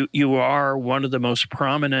 You are one of the most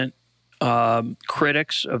prominent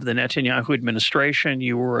critics of the Netanyahu administration.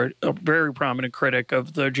 You were a very prominent critic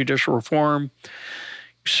of the judicial reform.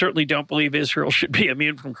 You certainly don't believe Israel should be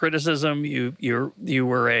immune from criticism. You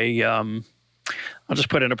were I'll just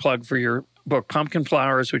put in a plug for your book, Pumpkin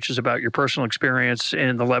Flowers, which is about your personal experience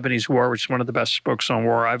in the Lebanese War, which is one of the best books on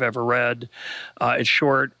war I've ever read. It's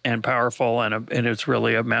short and powerful, and it's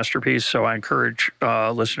really a masterpiece. So I encourage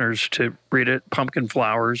listeners to read it. Pumpkin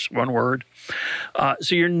Flowers, one word.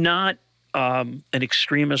 So you're not an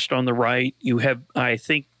extremist on the right. You have, I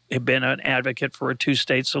think, have been an advocate for a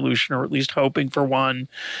two-state solution, or at least hoping for one.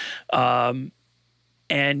 And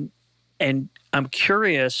I'm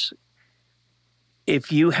curious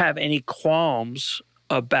if you have any qualms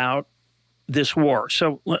about this war.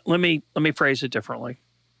 So let me phrase it differently.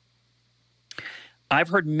 I've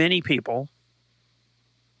heard many people,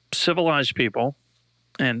 civilized people,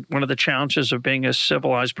 and one of the challenges of being a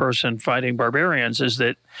civilized person fighting barbarians is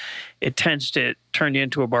that it tends to turn you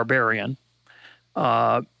into a barbarian.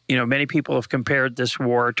 Many people have compared this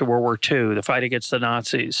war to World War II, the fight against the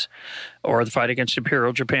Nazis, or the fight against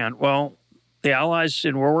Imperial Japan. Well, the Allies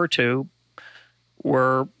in World War II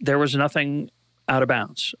there was nothing out of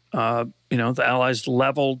bounds. The Allies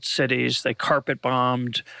leveled cities, they carpet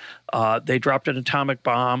bombed, they dropped an atomic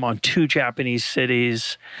bomb on 2 Japanese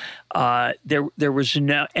cities. There was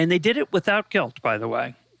no, and they did it without guilt, by the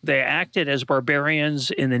way. They acted as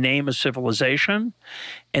barbarians in the name of civilization,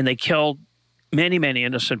 and they killed many, many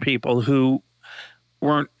innocent people who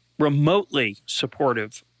weren't remotely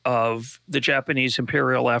supportive of the Japanese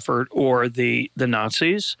imperial effort or the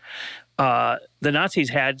Nazis. The Nazis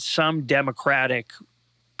had some democratic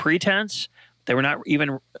pretense. They were not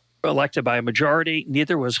even elected by a majority.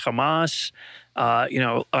 Neither was Hamas.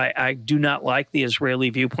 I do not like the Israeli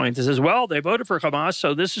viewpoint that says, well, they voted for Hamas,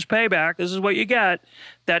 so this is payback. This is what you get.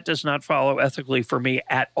 That does not follow ethically for me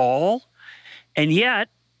at all. And yet,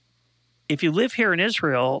 if you live here in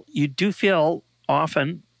Israel, you do feel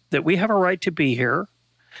often that we have a right to be here.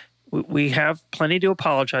 We have plenty to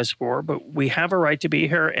apologize for, but we have a right to be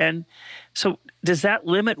here. And so does that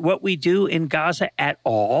limit what we do in Gaza at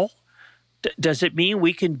all? Does it mean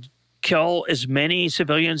we can kill as many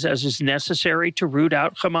civilians as is necessary to root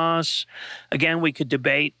out Hamas? Again, we could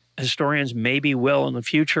debate, historians maybe will in the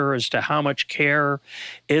future, as to how much care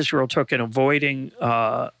Israel took in avoiding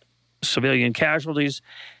civilian casualties.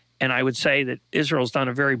 And I would say that Israel's done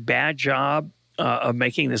a very bad job of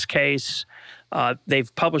making this case.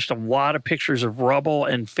 They've published a lot of pictures of rubble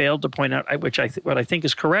and failed to point out, what I think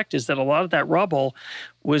is correct, is that a lot of that rubble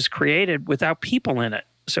was created without people in it.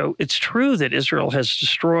 So it's true that Israel has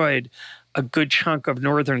destroyed a good chunk of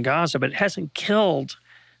northern Gaza, but it hasn't killed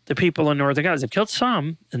the people in northern Gaza. They've killed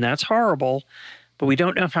some, and that's horrible, but we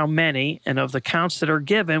don't know how many. And of the counts that are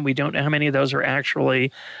given, we don't know how many of those are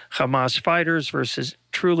actually Hamas fighters versus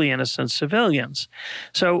truly innocent civilians.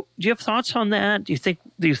 So do you have thoughts on that? Do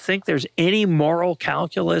you think there's any moral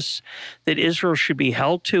calculus that Israel should be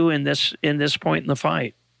held to in this point in the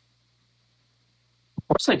fight? Of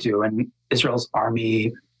course I do. And Israel's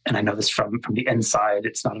army, and I know this from the inside,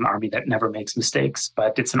 it's not an army that never makes mistakes,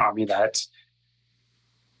 but it's an army that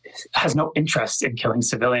has no interest in killing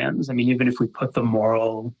civilians. I mean, even if we put the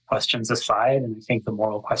moral questions aside, and I think the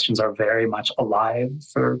moral questions are very much alive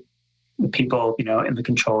for the people, in the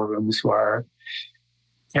control rooms who are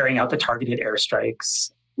carrying out the targeted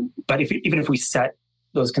airstrikes. But even if we set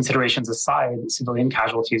those considerations aside, civilian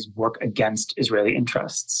casualties work against Israeli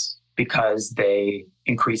interests because they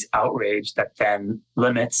increase outrage that then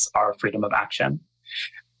limits our freedom of action.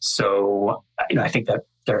 So, I think that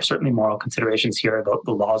there are certainly moral considerations here.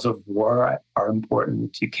 The laws of war are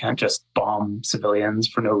important. You can't just bomb civilians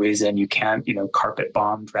for no reason. You can't, carpet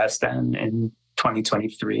bomb Dresden in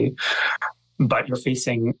 2023. But you're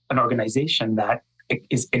facing an organization that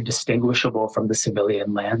is indistinguishable from the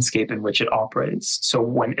civilian landscape in which it operates. So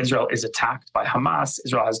when Israel is attacked by Hamas,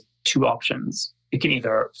 Israel has two options. You can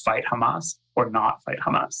either fight Hamas or not fight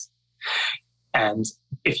Hamas. And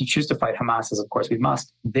if you choose to fight Hamas, as of course we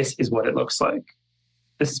must, this is what it looks like.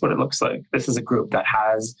 This is what it looks like. This is a group that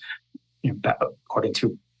has, according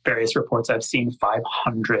to various reports I've seen,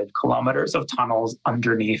 500 kilometers of tunnels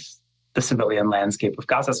underneath the civilian landscape of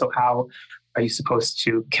Gaza. So how are you supposed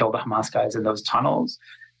to kill the Hamas guys in those tunnels?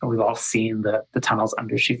 And we've all seen the tunnels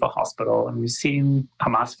under Shifa Hospital, and we've seen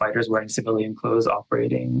Hamas fighters wearing civilian clothes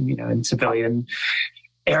operating, in civilian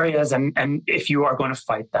areas. And if you are going to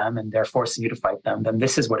fight them and they're forcing you to fight them, then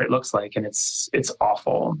this is what it looks like. And it's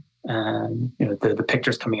awful. And, the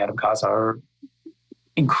pictures coming out of Gaza are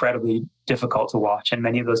incredibly difficult to watch. And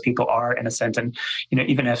many of those people are innocent. And,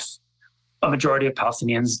 even if a majority of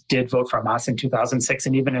Palestinians did vote for Hamas in 2006,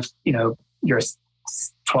 and even if, you're a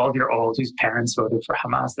 12-year-old whose parents voted for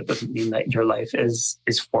Hamas, that doesn't mean that your life is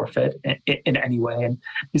forfeit in any way. And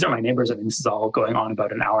these are my neighbors. I mean, this is all going on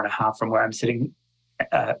about an hour and a half from where I'm sitting,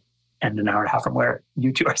 and an hour and a half from where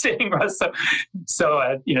you two are sitting, Russ.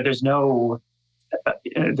 So there's no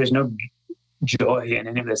joy in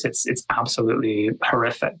any of this. It's absolutely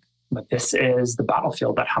horrific. But this is the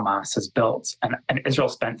battlefield that Hamas has built. And Israel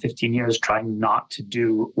spent 15 years trying not to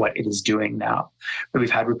do what it is doing now. We've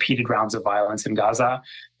had repeated rounds of violence in Gaza,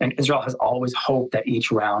 and Israel has always hoped that each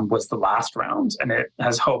round was the last round. And it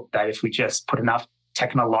has hoped that if we just put enough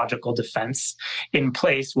technological defense in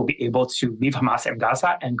place, we'll be able to leave Hamas in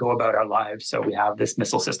Gaza and go about our lives. So we have this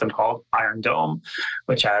missile system called Iron Dome,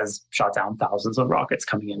 which has shot down thousands of rockets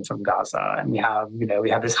coming in from Gaza. And we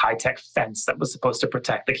have this high-tech fence that was supposed to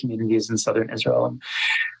protect the communities in southern Israel. And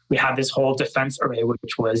we have this whole defense array,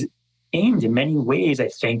 which was aimed in many ways, I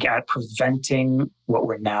think, at preventing what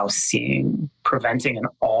we're now seeing, preventing an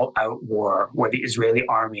all-out war where the Israeli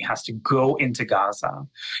army has to go into Gaza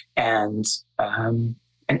and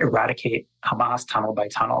eradicate Hamas tunnel by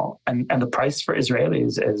tunnel. And the price for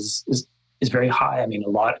Israelis is very high. I mean,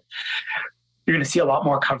 you're going to see a lot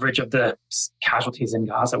more coverage of the casualties in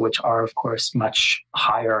Gaza, which are, of course, much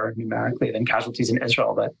higher numerically than casualties in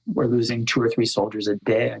Israel, that we're losing 2 or 3 soldiers a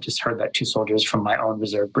day. I just heard that 2 soldiers from my own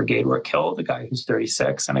reserve brigade were killed, a guy who's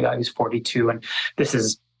 36 and a guy who's 42. And this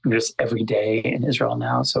is just every day in Israel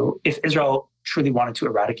now. So if Israel truly wanted to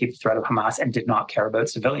eradicate the threat of Hamas and did not care about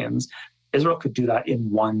civilians, Israel could do that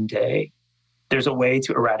in one day. There's a way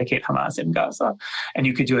to eradicate Hamas in Gaza, and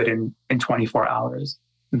you could do it in 24 hours.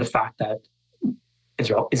 And the fact that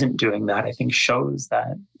Israel isn't doing that, I think, shows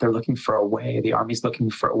that they're looking for a way, the army's looking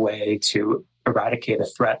for a way to eradicate a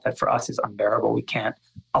threat that for us is unbearable. We can't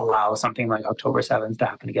allow something like October 7th to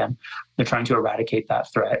happen again. They're trying to eradicate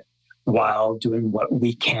that threat while doing what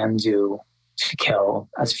we can do to kill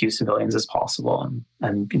as few civilians as possible.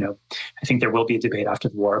 And I think there will be a debate after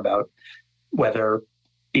the war about whether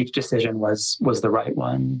each decision was the right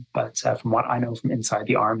one. But from what I know from inside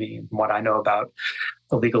the army, and from what I know about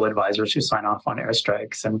the legal advisors who sign off on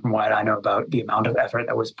airstrikes, and from what I know about the amount of effort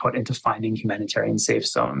that was put into finding humanitarian safe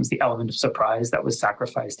zones, the element of surprise that was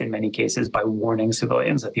sacrificed in many cases by warning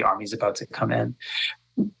civilians that the army's about to come in.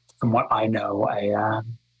 From what I know,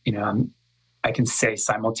 I can say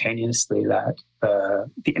simultaneously that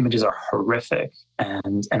the images are horrific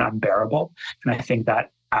and unbearable. And I think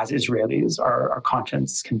that as Israelis, our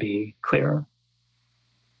conscience can be clearer.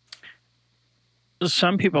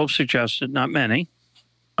 Some people have suggested, not many.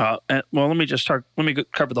 Well, let me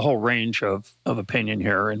cover the whole range of opinion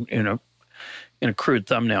here in a crude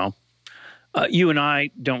thumbnail. You and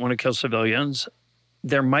I don't want to kill civilians.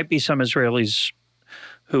 There might be some Israelis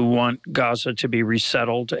who want Gaza to be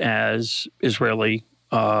resettled as Israeli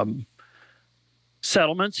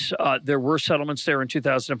settlements. There were settlements there in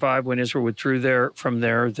 2005 when Israel withdrew from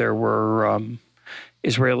there. There were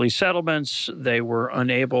Israeli settlements. They were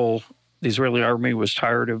unable. The Israeli army was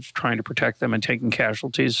tired of trying to protect them and taking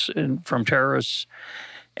casualties from terrorists.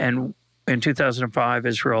 And in 2005,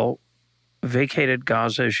 Israel vacated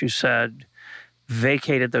Gaza, as you said,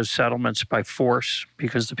 vacated those settlements by force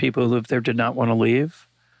because the people who lived there did not want to leave.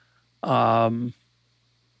 And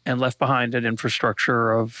left behind an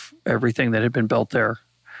infrastructure of everything that had been built there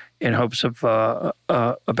in hopes of a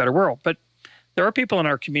better world. But there are people in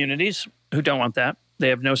our communities who don't want that. They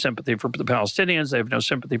have no sympathy for the Palestinians. They have no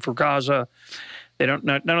sympathy for Gaza. They don't.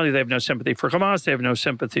 Not only they have no sympathy for Hamas, they have no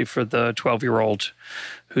sympathy for the 12-year-old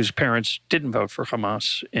whose parents didn't vote for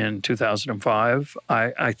Hamas in 2005.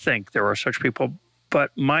 I think there are such people, but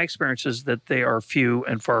my experience is that they are few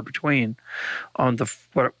and far between on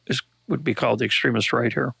what would be called the extremist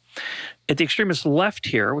right here. At the extremist left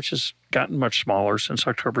here, which has gotten much smaller since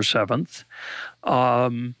October 7th,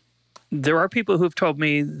 there are people who've told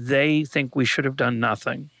me they think we should have done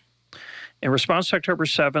nothing. In response to October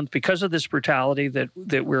 7th, because of this brutality that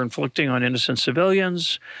we're inflicting on innocent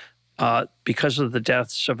civilians, because of the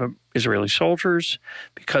deaths of Israeli soldiers,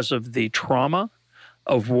 because of the trauma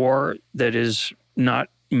of war that is not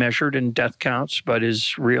measured in death counts but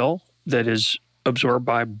is real, that is absorbed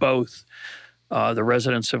by both the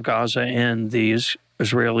residents of Gaza and the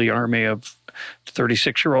Israeli army of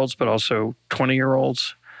 36-year-olds, but also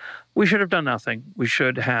 20-year-olds. We should have done nothing. We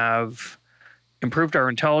should have improved our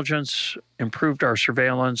intelligence, improved our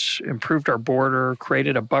surveillance, improved our border,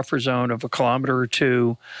 created a buffer zone of 1 kilometer or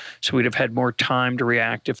 2, so we'd have had more time to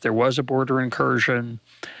react if there was a border incursion.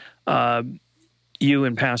 You,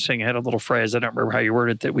 in passing, had a little phrase, I don't remember how you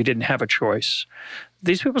worded it, that we didn't have a choice.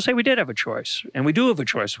 These people say we did have a choice, and we do have a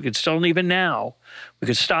choice. We could still, even now, we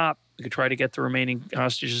could stop. We could try to get the remaining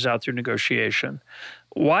hostages out through negotiation.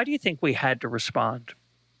 Why do you think we had to respond?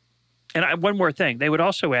 And one more thing. They would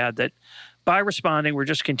also add that by responding, we're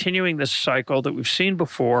just continuing this cycle that we've seen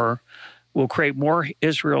before. We'll create more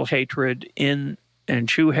Israel hatred and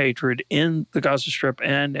Jew hatred in the Gaza Strip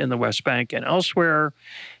and in the West Bank and elsewhere.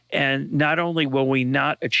 And not only will we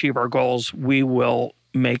not achieve our goals, we will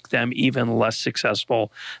make them even less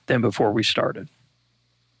successful than before we started.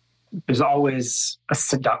 There's always a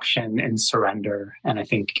seduction in surrender. And I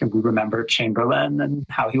think we remember Chamberlain and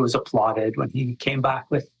how he was applauded when he came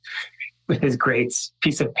back with his great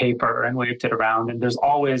piece of paper and waved it around. And there's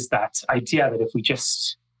always that idea that if we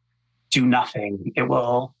just do nothing, it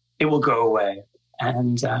will go away.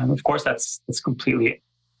 And of course, that's completely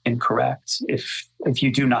incorrect. If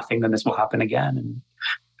you do nothing, then this will happen again. And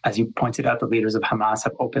as you pointed out, the leaders of Hamas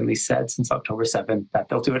have openly said since October 7th that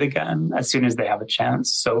they'll do it again as soon as they have a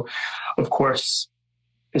chance. So, of course,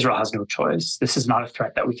 Israel has no choice. This is not a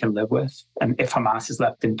threat that we can live with. And if Hamas is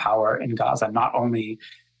left in power in Gaza, not only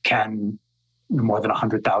can more than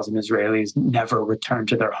 100,000 Israelis never return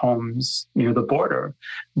to their homes near the border,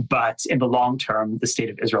 but in the long term, the state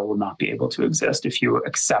of Israel will not be able to exist. If you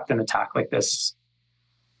accept an attack like this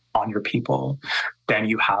on your people, then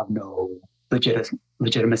you have no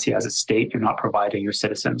legitimacy as a state. You're not providing your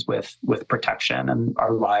citizens with protection, and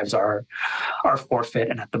our lives are forfeit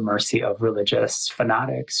and at the mercy of religious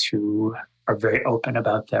fanatics who are very open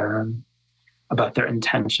about their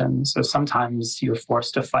intentions. So sometimes you're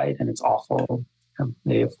forced to fight, and it's awful.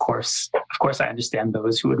 They, of course, I understand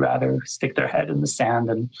those who would rather stick their head in the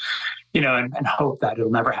sand and hope that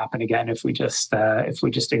it'll never happen again if we just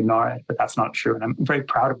ignore it. But that's not true. And I'm very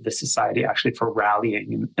proud of this society actually for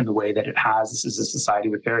rallying in the way that it has. This is a society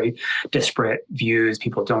with very disparate views.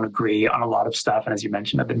 People don't agree on a lot of stuff. And as you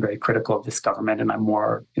mentioned, I've been very critical of this government, and I'm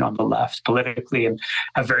more, on the left politically, and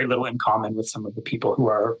have very little in common with some of the people who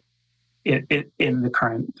are in the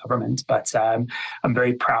current government. But I'm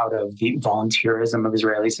very proud of the volunteerism of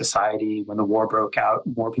Israeli society. When the war broke out,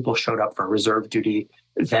 more people showed up for reserve duty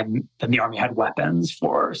than the army had weapons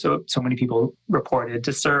for. So many people reported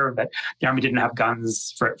to serve that the army didn't have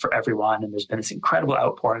guns for everyone. And there's been this incredible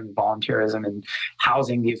outpouring of volunteerism and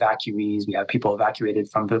housing the evacuees. We have people evacuated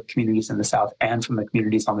from the communities in the south and from the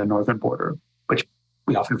communities on the northern border, which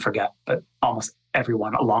we often forget, but almost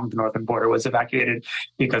everyone along the northern border was evacuated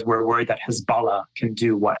because we're worried that Hezbollah can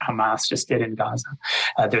do what Hamas just did in Gaza.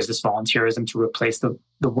 There's this volunteerism to replace the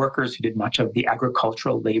workers who did much of the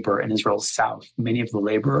agricultural labor in Israel's south. Many of the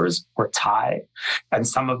laborers were Thai, and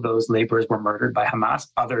some of those laborers were murdered by Hamas.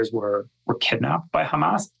 Others were kidnapped by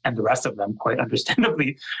Hamas, and the rest of them, quite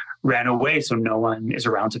understandably, ran away, so no one is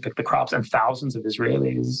around to pick the crops. And thousands of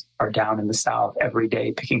Israelis are down in the south every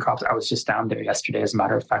day picking crops. I was just down there yesterday, as a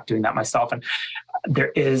matter of fact, doing that myself. And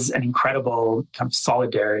there is an incredible kind of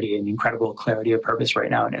solidarity and incredible clarity of purpose right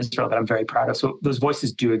now in Israel that I'm very proud of. So those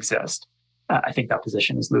voices do exist. I think that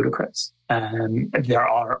position is ludicrous. There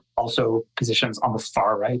are also positions on the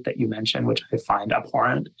far right that you mentioned, which I find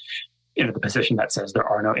abhorrent. You know, the position that says there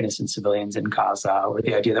are no innocent civilians in Gaza, or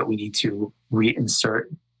the idea that we need to reinsert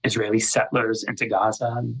Israeli settlers into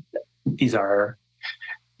Gaza. These are,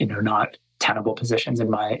 not tenable positions in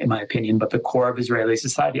my opinion, but the core of Israeli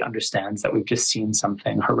society understands that we've just seen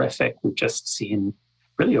something horrific. We've just seen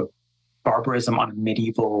really a barbarism on a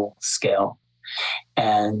medieval scale.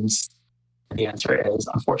 And the answer is,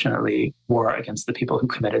 unfortunately, war against the people who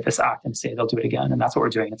committed this act and say they'll do it again. And that's what we're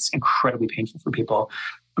doing. It's incredibly painful for people.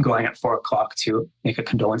 I'm going at 4:00 to make a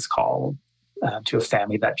condolence call to a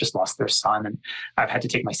family that just lost their son. And I've had to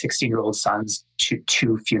take my 16-year-old sons to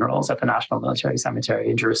 2 funerals at the National Military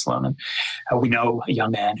Cemetery in Jerusalem. And we know a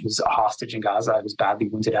young man who's a hostage in Gaza, who's badly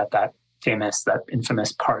wounded at that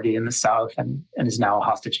infamous party in the south, and is now a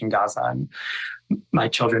hostage in Gaza. And my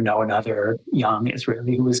children know another young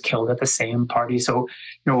Israeli who was killed at the same party. So,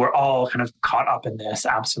 we're all kind of caught up in this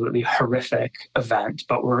absolutely horrific event,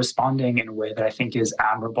 but we're responding in a way that I think is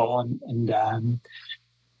admirable and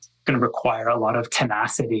going to require a lot of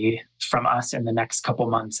tenacity from us in the next couple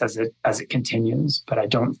months as it continues. But I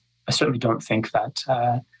certainly don't think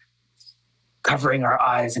that covering our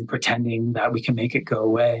eyes and pretending that we can make it go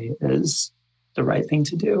away is the right thing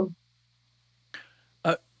to do.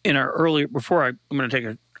 I'm going to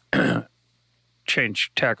take a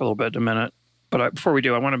change tack a little bit in a minute. But before we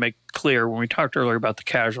do, I want to make clear, when we talked earlier about the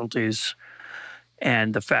casualties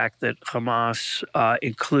and the fact that Hamas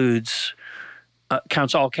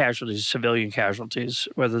counts all casualties, civilian casualties,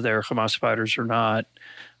 whether they're Hamas fighters or not,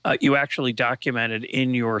 you actually documented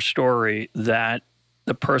in your story that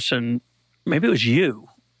the person, maybe it was you,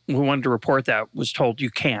 who wanted to report that, was told you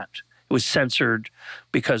can't. It was censored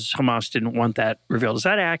because Hamas didn't want that revealed. Is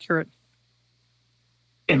that accurate?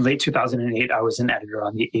 In late 2008, I was an editor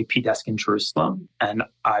on the AP desk in Jerusalem, and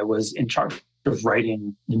I was in charge of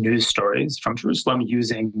writing the news stories from Jerusalem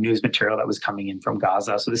using news material that was coming in from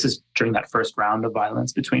Gaza. So this is during that first round of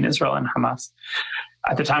violence between Israel and Hamas.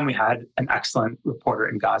 At the time, we had an excellent reporter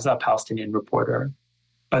in Gaza, a Palestinian reporter.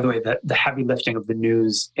 By the way, the heavy lifting of the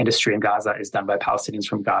news industry in Gaza is done by Palestinians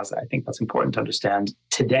from Gaza. I think that's important to understand.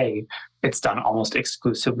 Today, it's done almost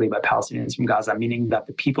exclusively by Palestinians from Gaza, meaning that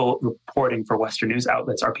the people reporting for Western news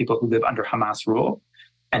outlets are people who live under Hamas rule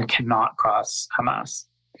and cannot cross Hamas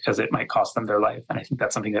because it might cost them their life. And I think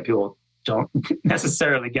that's something that people don't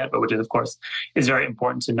necessarily get, but which is, of course, is very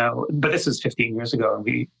important to know. But this was 15 years ago, and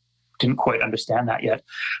we didn't quite understand that yet.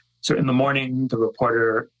 So in the morning, the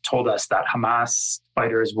reporter told us that Hamas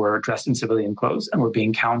fighters were dressed in civilian clothes and were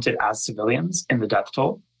being counted as civilians in the death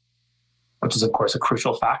toll, which is, of course, a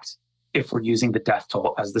crucial fact if we're using the death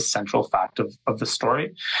toll as the central fact of the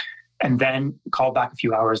story. And then called back a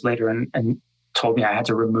few hours later and told me I had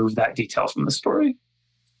to remove that detail from the story.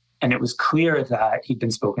 And it was clear that he'd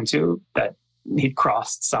been spoken to, that he'd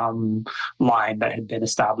crossed some line that had been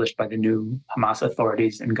established by the new Hamas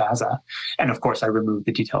authorities in Gaza. And of course, I removed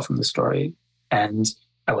the detail from the story, and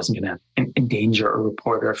I wasn't going to endanger a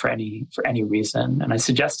reporter for any reason. And I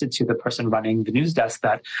suggested to the person running the news desk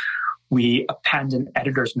that we append an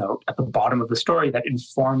editor's note at the bottom of the story that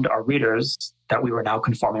informed our readers that we were now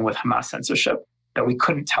conforming with Hamas censorship, that we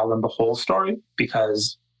couldn't tell them the whole story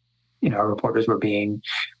because, our reporters were being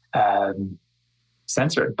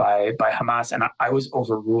censored by Hamas, and I was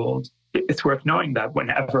overruled. It's worth knowing that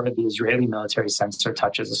whenever the Israeli military censor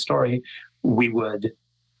touches a story, we would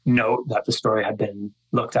note that the story had been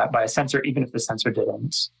looked at by a censor, even if the censor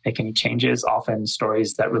didn't make any changes. Often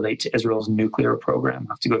stories that relate to Israel's nuclear program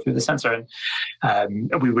have to go through the censor.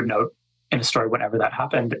 And we would note in a story whenever that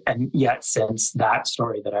happened. And yet, since that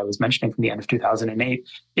story that I was mentioning from the end of 2008,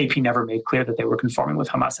 AP never made clear that they were conforming with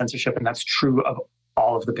Hamas censorship. And that's true of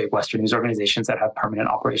all of the big Western news organizations that have permanent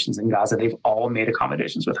operations in Gaza. They've all made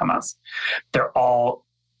accommodations with Hamas. They're all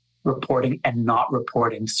reporting and not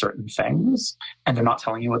reporting certain things, and they're not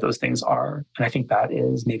telling you what those things are. And I think that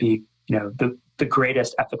is maybe, the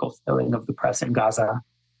greatest ethical failing of the press in Gaza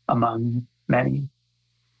among many.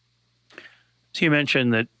 So you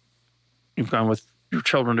mentioned that you've gone with your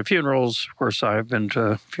children to funerals. Of course, I've been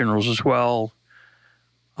to funerals as well.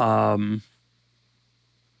 I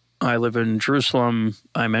live in Jerusalem.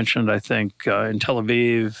 I mentioned, I think, in Tel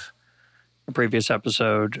Aviv, a previous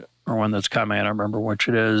episode, or one that's coming, I don't remember which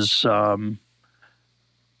it is.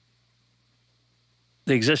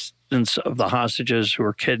 The existence of the hostages who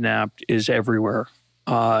were kidnapped is everywhere.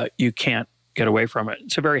 You can't get away from it.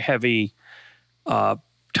 It's a very heavy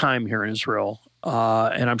time here in Israel.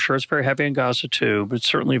 And I'm sure it's very heavy in Gaza too, but it's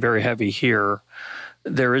certainly very heavy here.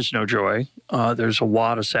 There is no joy. There's a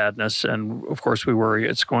lot of sadness. And of course, we worry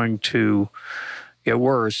it's going to get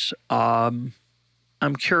worse. I'm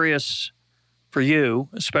curious for you,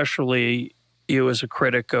 especially you as a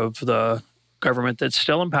critic of the government that's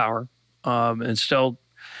still in power and still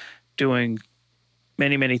doing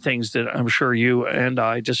many, many things that I'm sure you and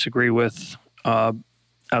I disagree with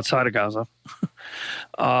outside of Gaza.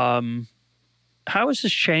 How has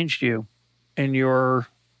this changed you in your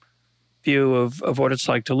view of what it's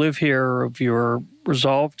like to live here, of your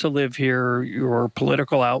resolve to live here, your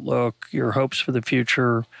political outlook, your hopes for the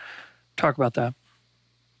future? Talk about that.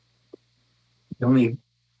 The only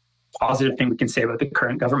positive thing we can say about the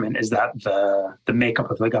current government is that the makeup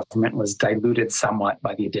of the government was diluted somewhat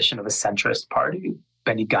by the addition of a centrist party,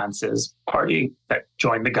 Benny Gantz's party, that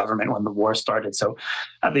joined the government when the war started. So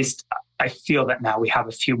at least I feel that now we have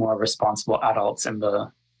a few more responsible adults in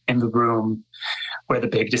the room where the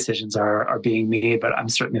big decisions are being made. But I'm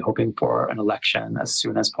certainly hoping for an election as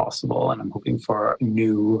soon as possible. And I'm hoping for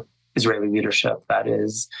new Israeli leadership that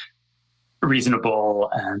is reasonable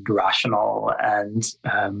and rational and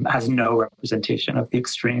has no representation of the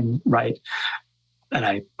extreme right. And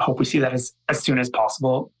I hope we see that as soon as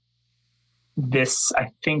possible. This, I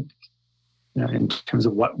think, in terms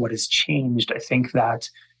of what has changed, I think that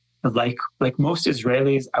like most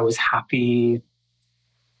Israelis, I was happy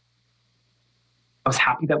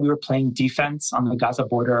that we were playing defense on the Gaza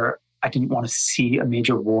border. I didn't want to see a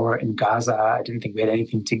major war in Gaza. I didn't think we had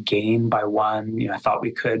anything to gain by one. I thought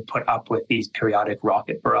we could put up with these periodic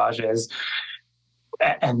rocket barrages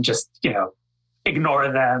and just,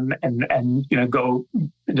 ignore them and go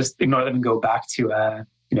back to,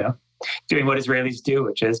 doing what Israelis do,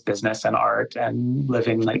 which is business and art and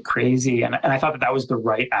living like crazy. And I thought that was the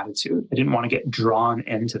right attitude. I didn't want to get drawn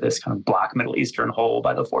into this kind of black Middle Eastern hole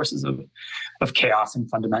by the forces of chaos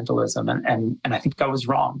and fundamentalism. And I think I was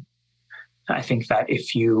wrong. I think that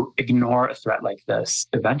if you ignore a threat like this,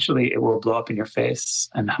 eventually it will blow up in your face.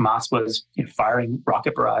 And Hamas was firing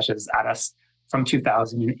rocket barrages at us from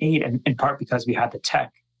 2008, and in part because we had the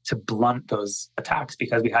tech to blunt those attacks,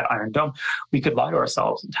 because we had Iron Dome. We could lie to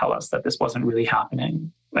ourselves and tell us that this wasn't really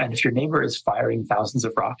happening. And if your neighbor is firing thousands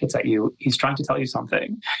of rockets at you, he's trying to tell you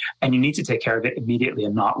something. And you need to take care of it immediately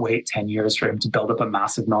and not wait 10 years for him to build up a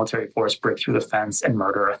massive military force, break through the fence, and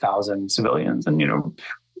murder 1,000 civilians and,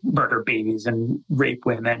 murder babies and rape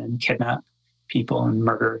women and kidnap people and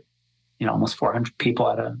murder, almost 400 people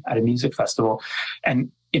at a music festival.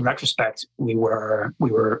 And in retrospect, we were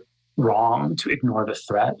wrong to ignore the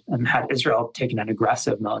threat. And had Israel taken an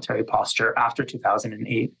aggressive military posture after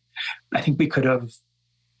 2008, I think we could have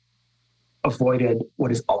avoided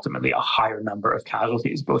what is ultimately a higher number of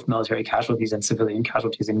casualties, both military casualties and civilian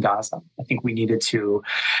casualties in Gaza. I think we needed to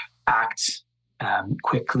act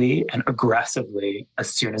quickly and aggressively as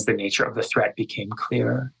soon as the nature of the threat became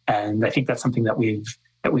clear. And I think that's something that we've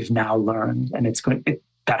now learned, and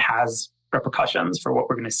that has repercussions for what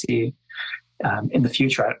we're going to see in the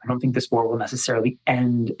future. I don't think this war will necessarily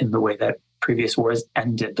end in the way that previous wars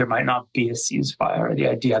ended. There might not be a ceasefire. The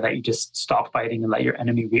idea that you just stop fighting and let your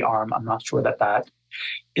enemy rearm, I'm not sure that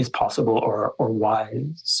is possible or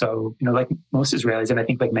wise. So, like most Israelis, and I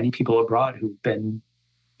think like many people abroad who've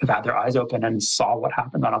had their eyes open and saw what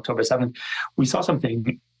happened on October 7th, we saw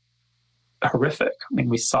something horrific. I mean,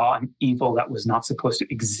 we saw an evil that was not supposed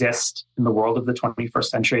to exist in the world of the 21st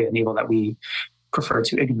century, an evil that we prefer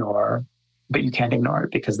to ignore. But you can't ignore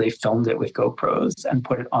it because they filmed it with GoPros and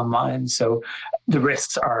put it online. So the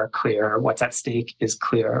risks are clear. What's at stake is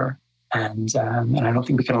clear. And I don't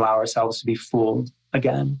think we can allow ourselves to be fooled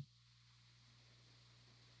again.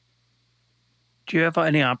 Do you have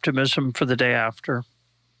any optimism for the day after?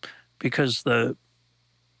 because some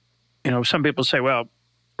people say, well,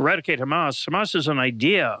 eradicate Hamas. Hamas is an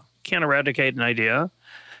idea. Can't eradicate an idea.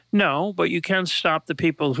 No, but you can stop the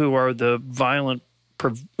people who are the violent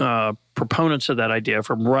proponents of that idea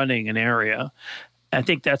from running an area. I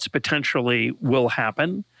think that's potentially will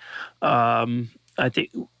happen. I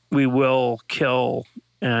think we will kill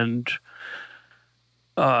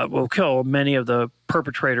we'll kill many of the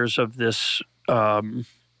perpetrators of this, the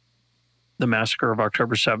massacre of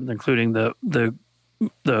October 7th, including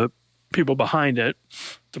the people behind it,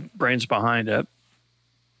 the brains behind it.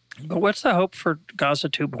 But what's the hope for Gaza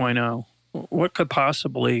 2.0? What could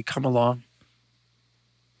possibly come along?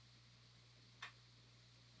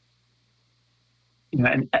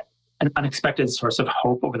 An unexpected source of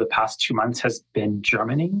hope over the past 2 months has been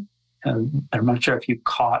Germany. I'm not sure if you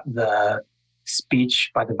caught the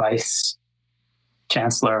speech by the vice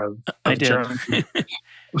chancellor of Germany,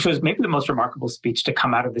 which was maybe the most remarkable speech to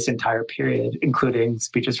come out of this entire period, including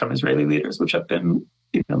speeches from Israeli leaders, which have been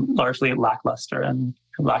largely lackluster and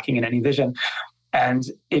lacking in any vision. And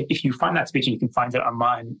if you find that speech, and you can find it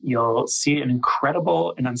online, you'll see an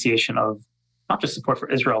incredible enunciation of not just support for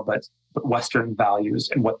Israel, but Western values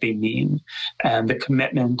and what they mean, and the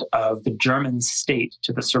commitment of the German state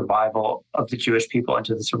to the survival of the Jewish people and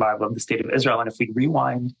to the survival of the state of Israel. And if we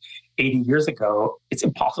rewind 80 years ago, it's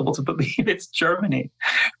impossible to believe it's Germany.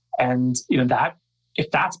 And that if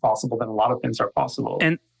that's possible, then a lot of things are possible.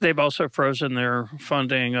 And they've also frozen their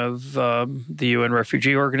funding of the UN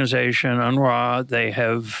Refugee Organization, UNRWA.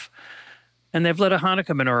 They've lit a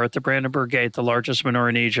Hanukkah menorah at the Brandenburg Gate, the largest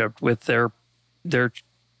menorah in Egypt, with their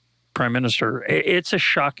prime minister. It's a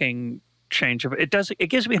shocking change. It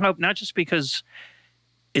gives me hope, not just because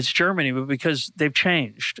it's Germany, but because they've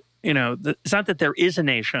changed. It's not that there is a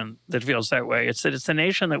nation that feels that way. It's that it's the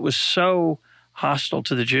nation that was so hostile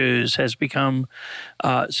to the Jews has become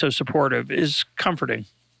so supportive is comforting.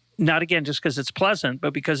 Not, again, just because it's pleasant,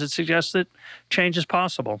 but because it suggests that change is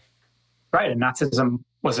possible. Right. And Nazism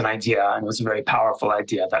was an idea, and it was a very powerful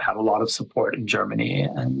idea that had a lot of support in Germany,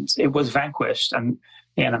 and it was vanquished. And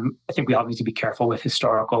I think we all need to be careful with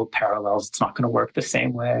historical parallels. It's not going to work the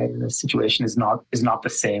same way. The situation is not the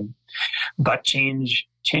same. But change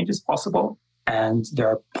is possible. And there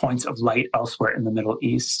are points of light elsewhere in the Middle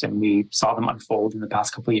East, and we saw them unfold in the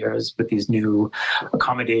past couple of years with these new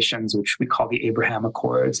accommodations, which we call the Abraham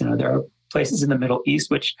Accords. There are places in the Middle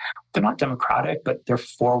East which they're not democratic, but they're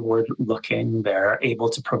forward-looking. They're able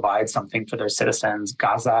to provide something for their citizens.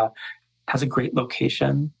 Gaza has a great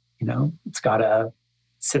location.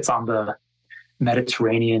 Sits on the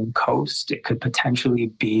Mediterranean coast. It could potentially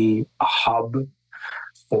be a hub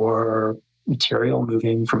for material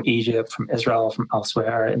moving from Egypt, from Israel, from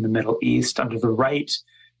elsewhere in the Middle East. Under the right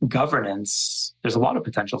governance, there's a lot of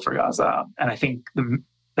potential for Gaza. And I think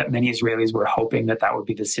that many Israelis were hoping that would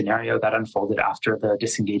be the scenario that unfolded after the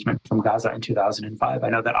disengagement from Gaza in 2005. I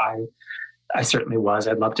know that I certainly was.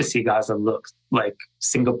 I'd love to see Gaza look like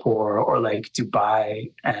Singapore or like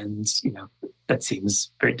Dubai. And, that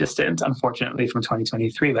seems very distant, unfortunately, from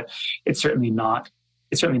 2023, but it's certainly not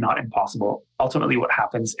impossible. Ultimately, what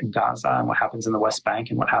happens in Gaza and what happens in the West Bank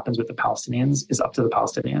and what happens with the Palestinians is up to the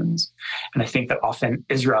Palestinians. And I think that often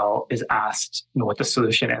Israel is asked, what the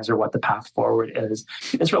solution is or what the path forward is.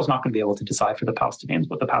 Israel's not going to be able to decide for the Palestinians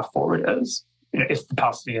what the path forward is. If the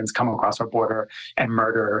Palestinians come across our border and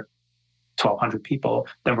murder 1,200 people,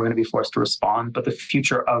 then we're going to be forced to respond. But the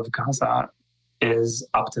future of Gaza is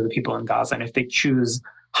up to the people in Gaza. And if they choose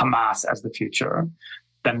Hamas as the future,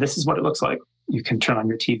 then this is what it looks like. You can turn on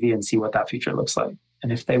your TV and see what that future looks like.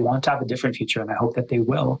 And if they want to have a different future, and I hope that they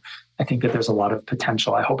will, I think that there's a lot of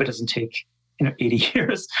potential. I hope it doesn't take 80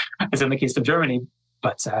 years, as in the case of Germany.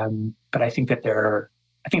 But I think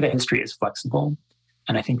that history is flexible.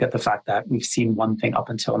 And I think that the fact that we've seen one thing up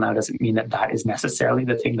until now doesn't mean that is necessarily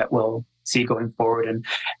the thing that we'll see going forward. And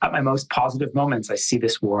at my most positive moments, I see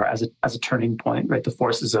this war as a turning point, right? The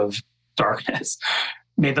forces of darkness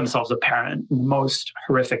made themselves apparent in the most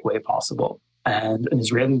horrific way possible. And an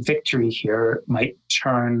Israeli victory here might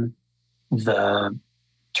turn the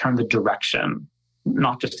direction,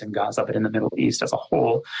 not just in Gaza, but in the Middle East as a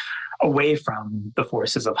whole, away from the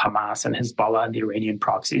forces of Hamas and Hezbollah and the Iranian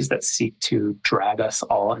proxies that seek to drag us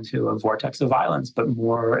all into a vortex of violence, but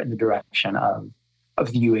more in the direction of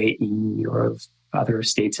the UAE or of other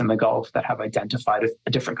states in the Gulf that have identified a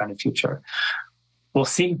different kind of future. We'll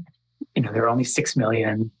see. There are only 6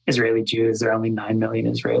 million Israeli Jews. There are only 9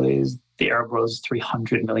 million Israelis. The Arab world is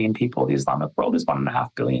 300 million people. The Islamic world is 1.5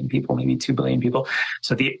 billion people, maybe 2 billion people.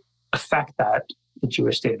 So the effect that the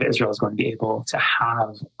Jewish state of Israel is going to be able to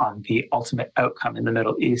have on the ultimate outcome in the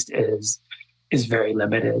Middle East is is very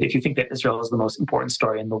limited. If you think that Israel is the most important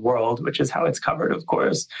story in the world, which is how it's covered, of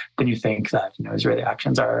course, then you think that Israeli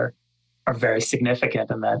actions are very significant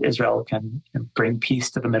and that Israel can bring peace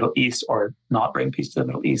to the Middle East or not bring peace to the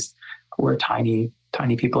Middle East. We're tiny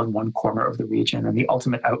people in one corner of the region, and the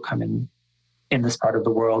ultimate outcome in this part of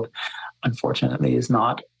the world, unfortunately, is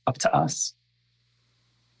not up to us.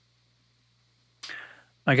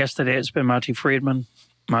 My guest today has been Matti Friedman.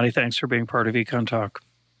 Matti, thanks for being part of EconTalk.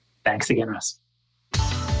 Thanks again, Russ.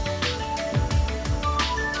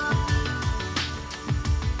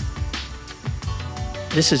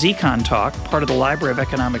 This is EconTalk, part of the Library of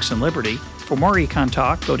Economics and Liberty. For more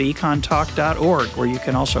EconTalk, go to econtalk.org, where you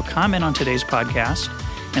can also comment on today's podcast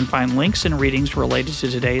and find links and readings related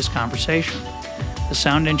to today's conversation. The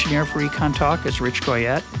sound engineer for EconTalk is Rich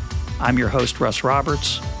Goyette. I'm your host, Russ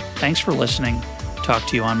Roberts. Thanks for listening. Talk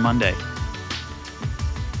to you on Monday.